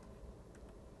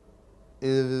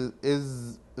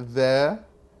is the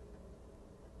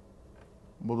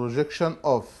projection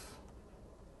of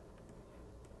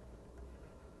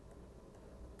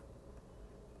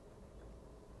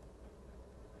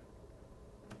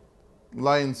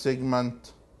line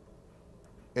segment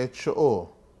HO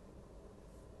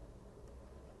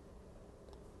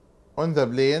on the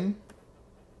plane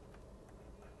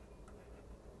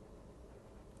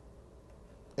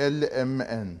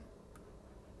LMN.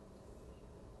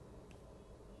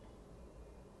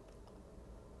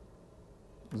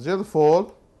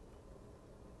 Therefore,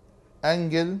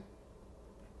 angle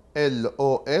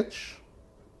LOH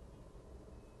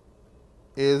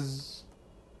is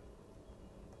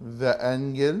the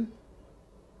angle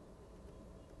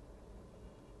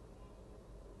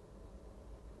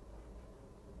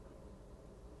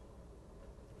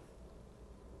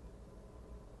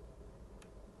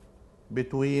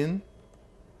between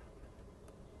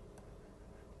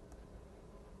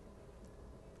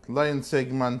line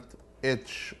segment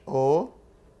HO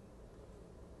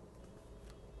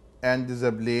and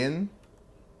the plane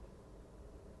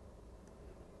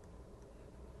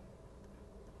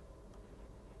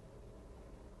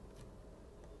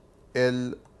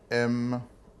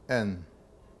LMN,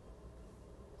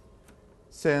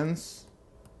 since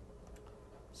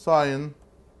sine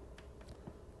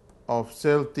of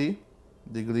 30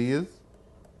 degrees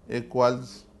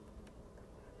equals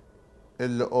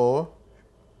LO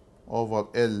over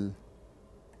LM,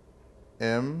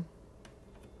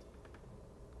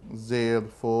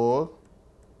 therefore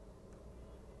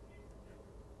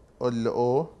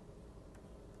LO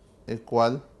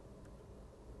equal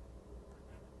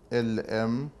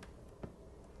LM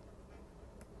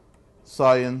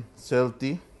sine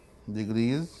 30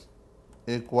 degrees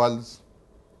equals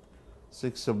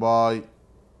 6 by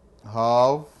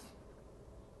half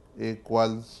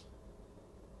equals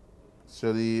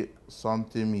 3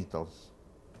 centimeters.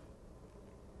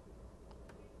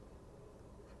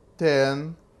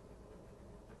 Tan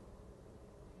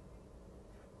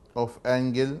of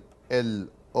angle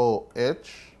LOH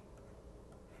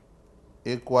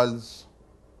equals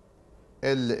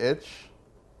LH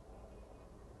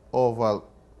over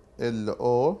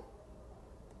LO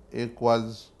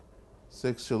equals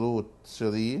 6 root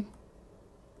 3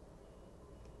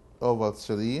 over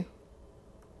 3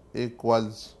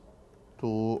 equals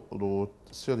 2 root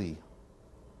 3.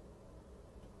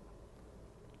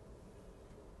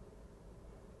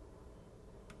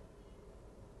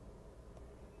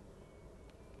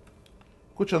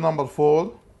 Question number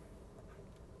 4.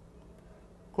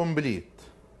 Complete.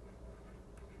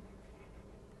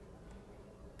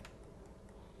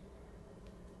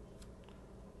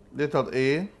 Letter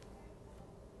A.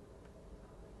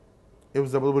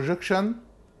 If the projection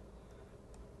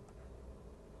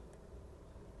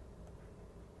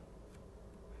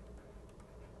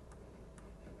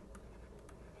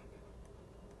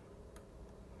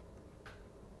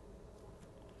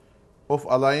of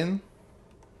a line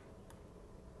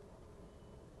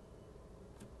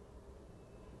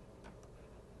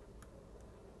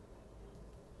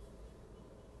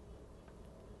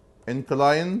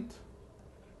inclined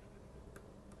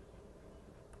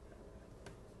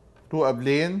to a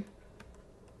plane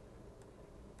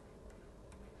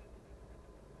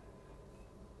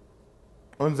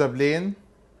on the plane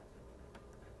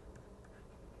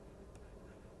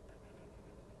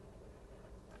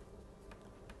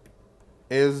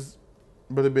is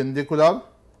perpendicular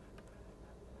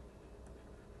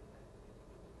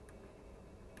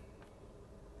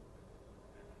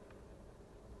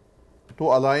to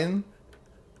a line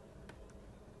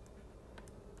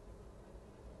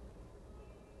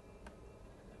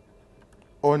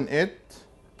on it,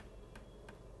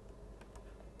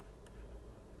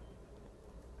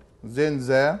 then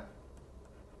the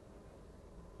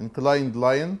inclined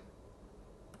line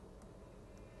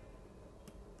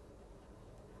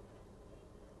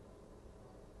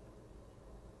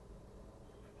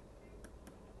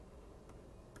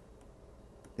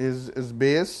is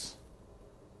space.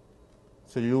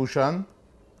 Solution: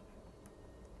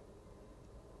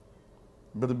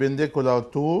 perpendicular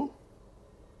to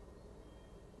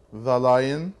the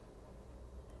line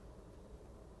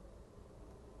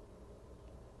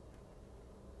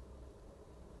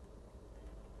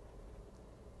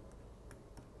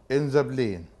in the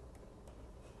plane.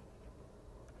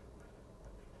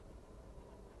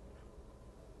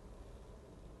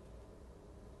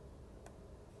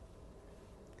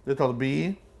 Letter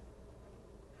B.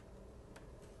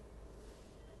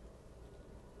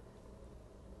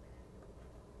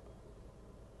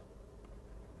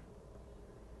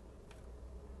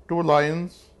 Two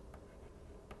lines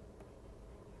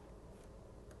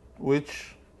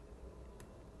which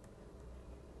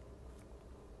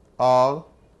are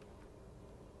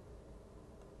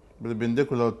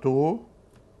perpendicular to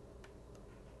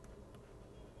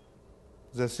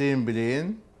the same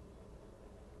plane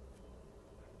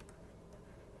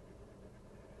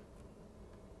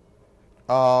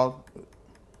are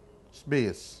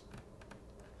space.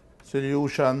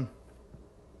 Solution: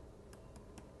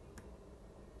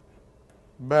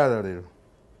 parallel.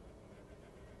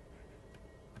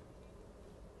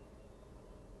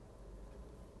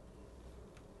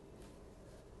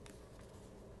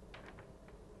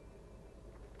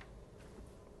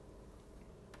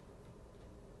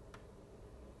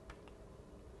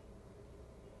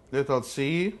 Letter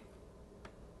C.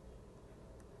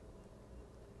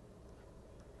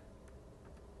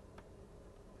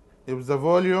 If the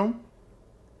volume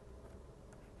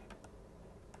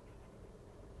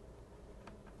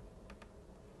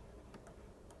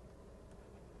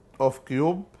of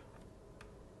cube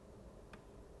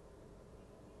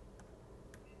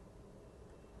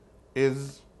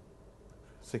is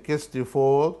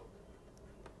 64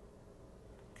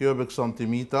 cubic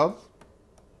centimeters,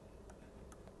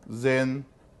 then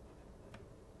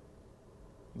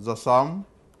the sum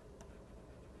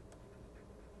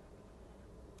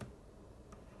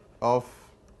of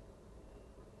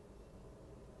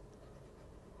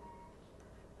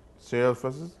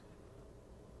surfaces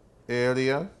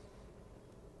area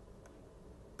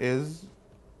is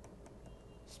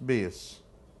space.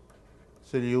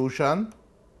 Solution: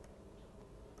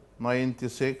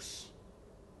 96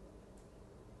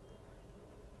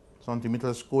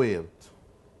 centimeters squared.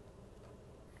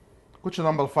 Question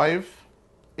number 5.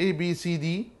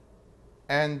 ABCD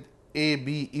and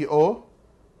ABEO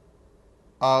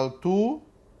are two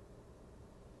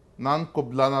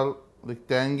non-coplanar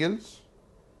rectangles.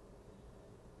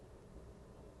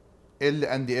 L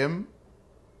and M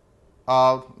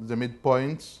are the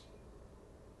midpoints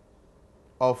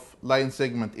of line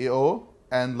segment AO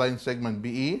and line segment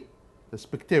BE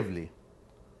respectively.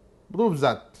 Prove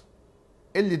that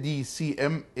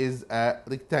LDCM is a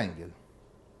rectangle.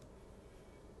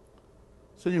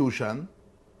 Solution: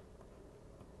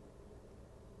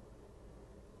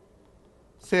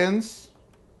 since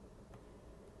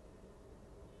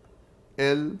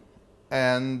L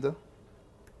and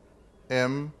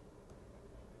M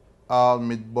are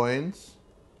midpoints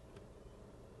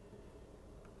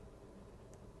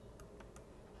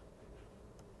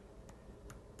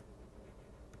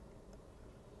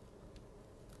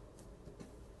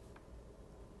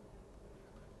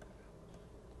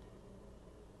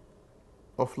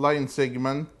of line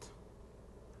segment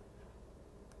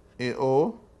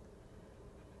AO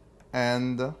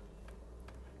and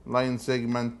line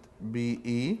segment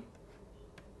BE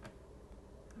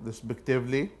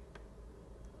respectively.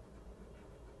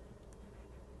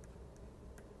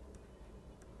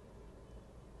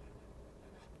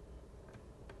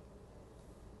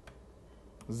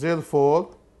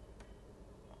 Therefore,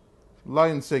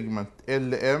 line segment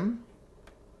LM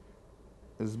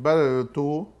is parallel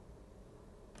to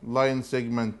line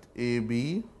segment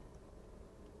AB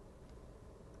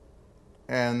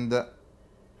and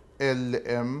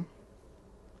LM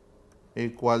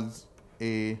equals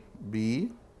AB.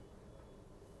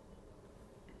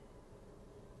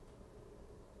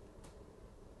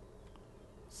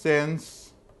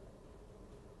 Since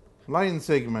line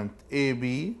segment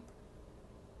AB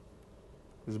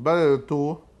is parallel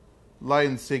to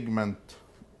line segment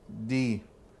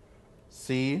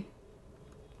DC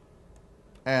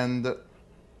and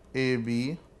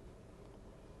AB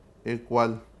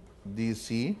equal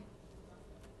DC,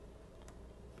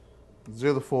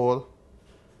 therefore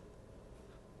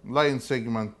line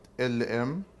segment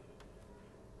LM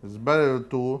is parallel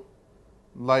to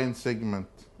line segment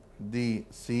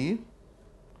DC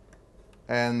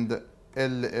and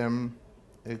LM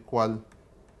equal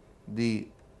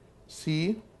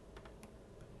DC,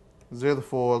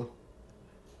 therefore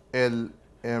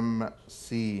LMCD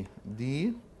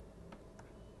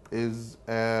is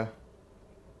a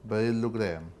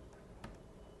parallelogram.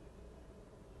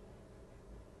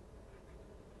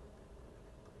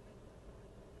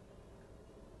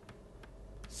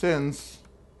 Since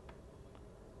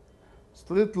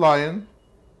straight line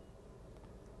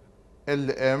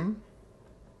LM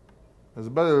is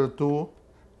parallel to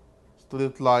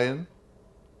straight line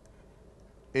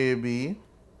AB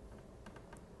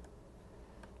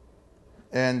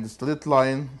and straight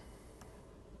line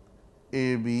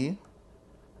AB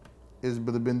is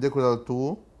perpendicular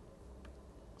to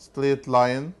straight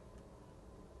line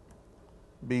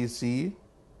BC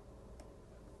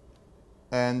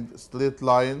and straight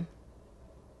line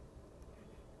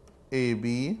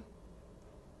AB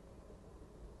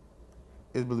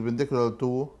is perpendicular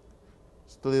to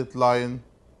straight line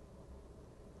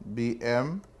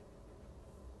BM.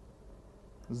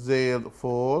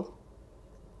 Therefore,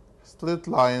 straight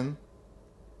line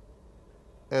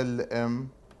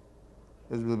LM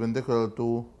is perpendicular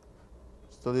to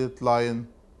straight line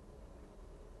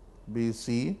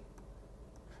BC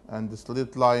and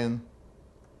straight line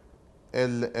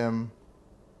LM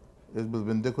is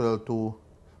perpendicular to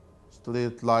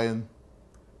straight line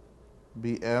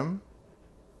BM.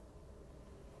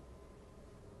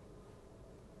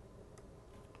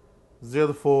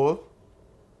 Therefore,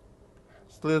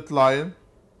 straight line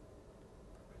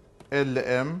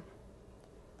LM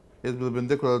is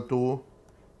perpendicular to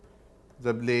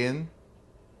the plane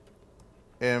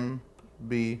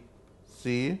MBC.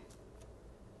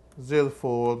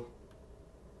 Therefore,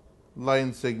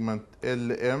 line segment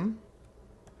LM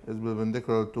is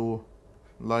perpendicular to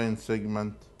line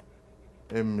segment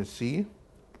MC.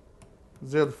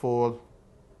 Therefore,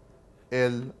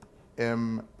 LMCD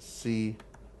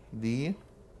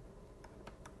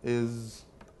is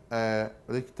a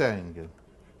rectangle.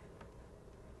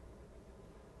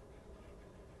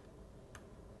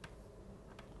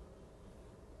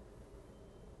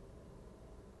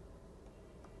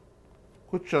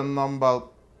 Question number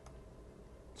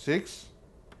 6.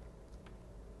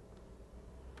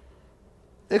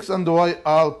 X and Y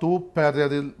are two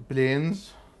parallel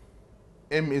planes.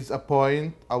 M is a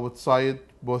point outside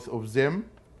both of them.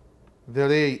 The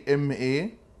ray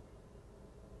MA,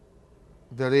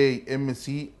 the ray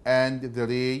MC, and the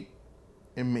ray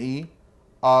ME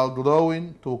are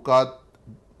drawn to cut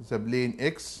the plane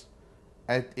X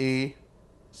at A,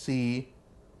 C,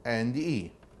 and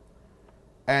E,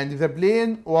 and the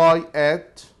plane Y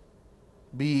at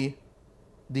B,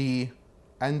 D,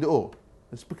 and O,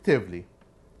 respectively.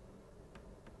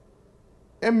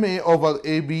 MA over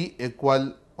AB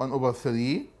equal 1 over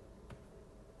 3.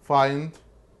 Find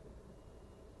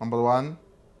number 1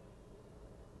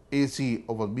 AC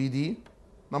over BD.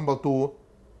 Number 2,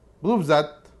 prove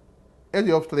that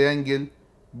area of triangle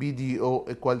BDO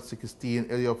equals 16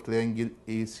 area of triangle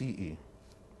ACE.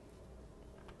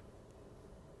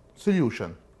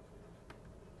 Solution.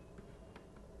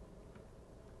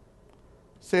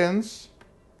 since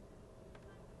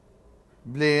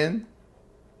plane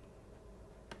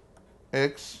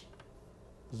x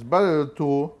is parallel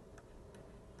to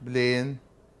plane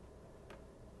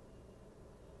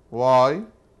y,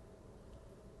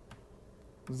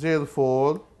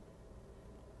 therefore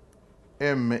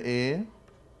MA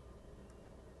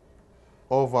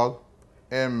over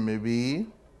MB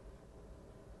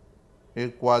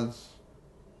equals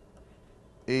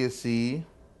AC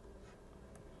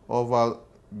over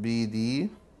BD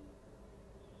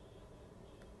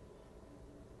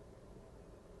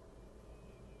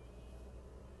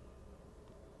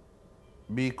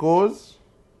because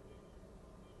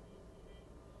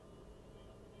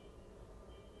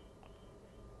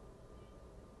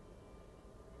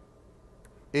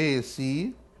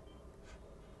AC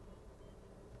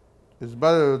is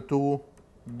parallel to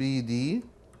BD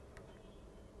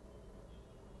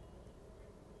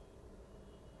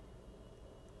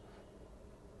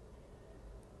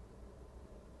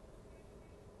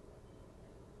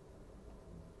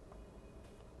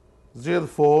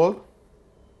therefore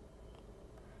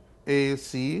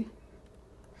AC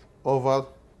over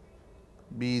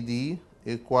BD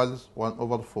equals 1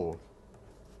 over 4.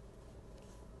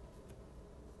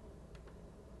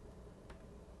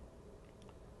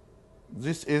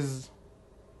 This is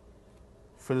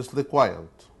first required.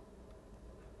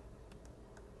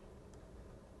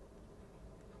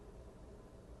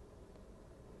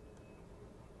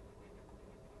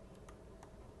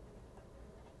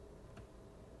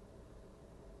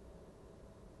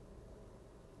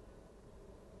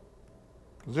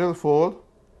 Therefore,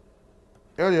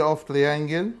 area of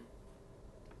triangle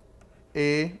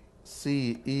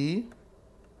ACE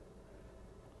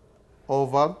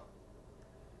over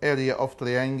area of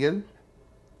triangle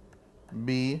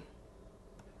BDO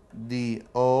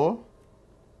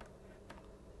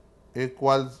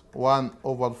equals 1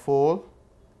 over 4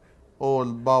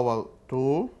 all power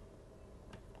 2.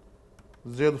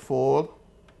 Therefore,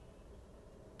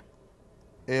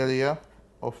 area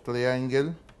of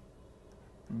triangle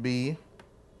BDO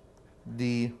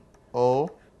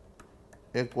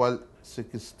equal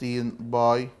 16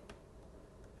 by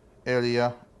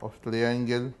area of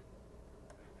triangle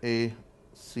ACE.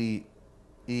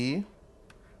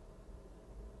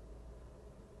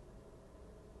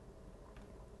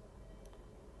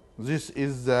 This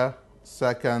is the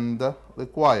second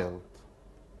required.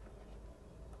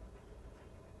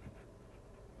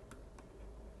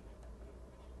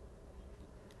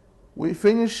 We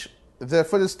finish the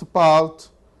first part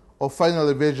of final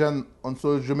revision on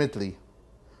solid geometry.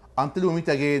 Until we meet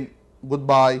again,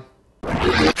 goodbye.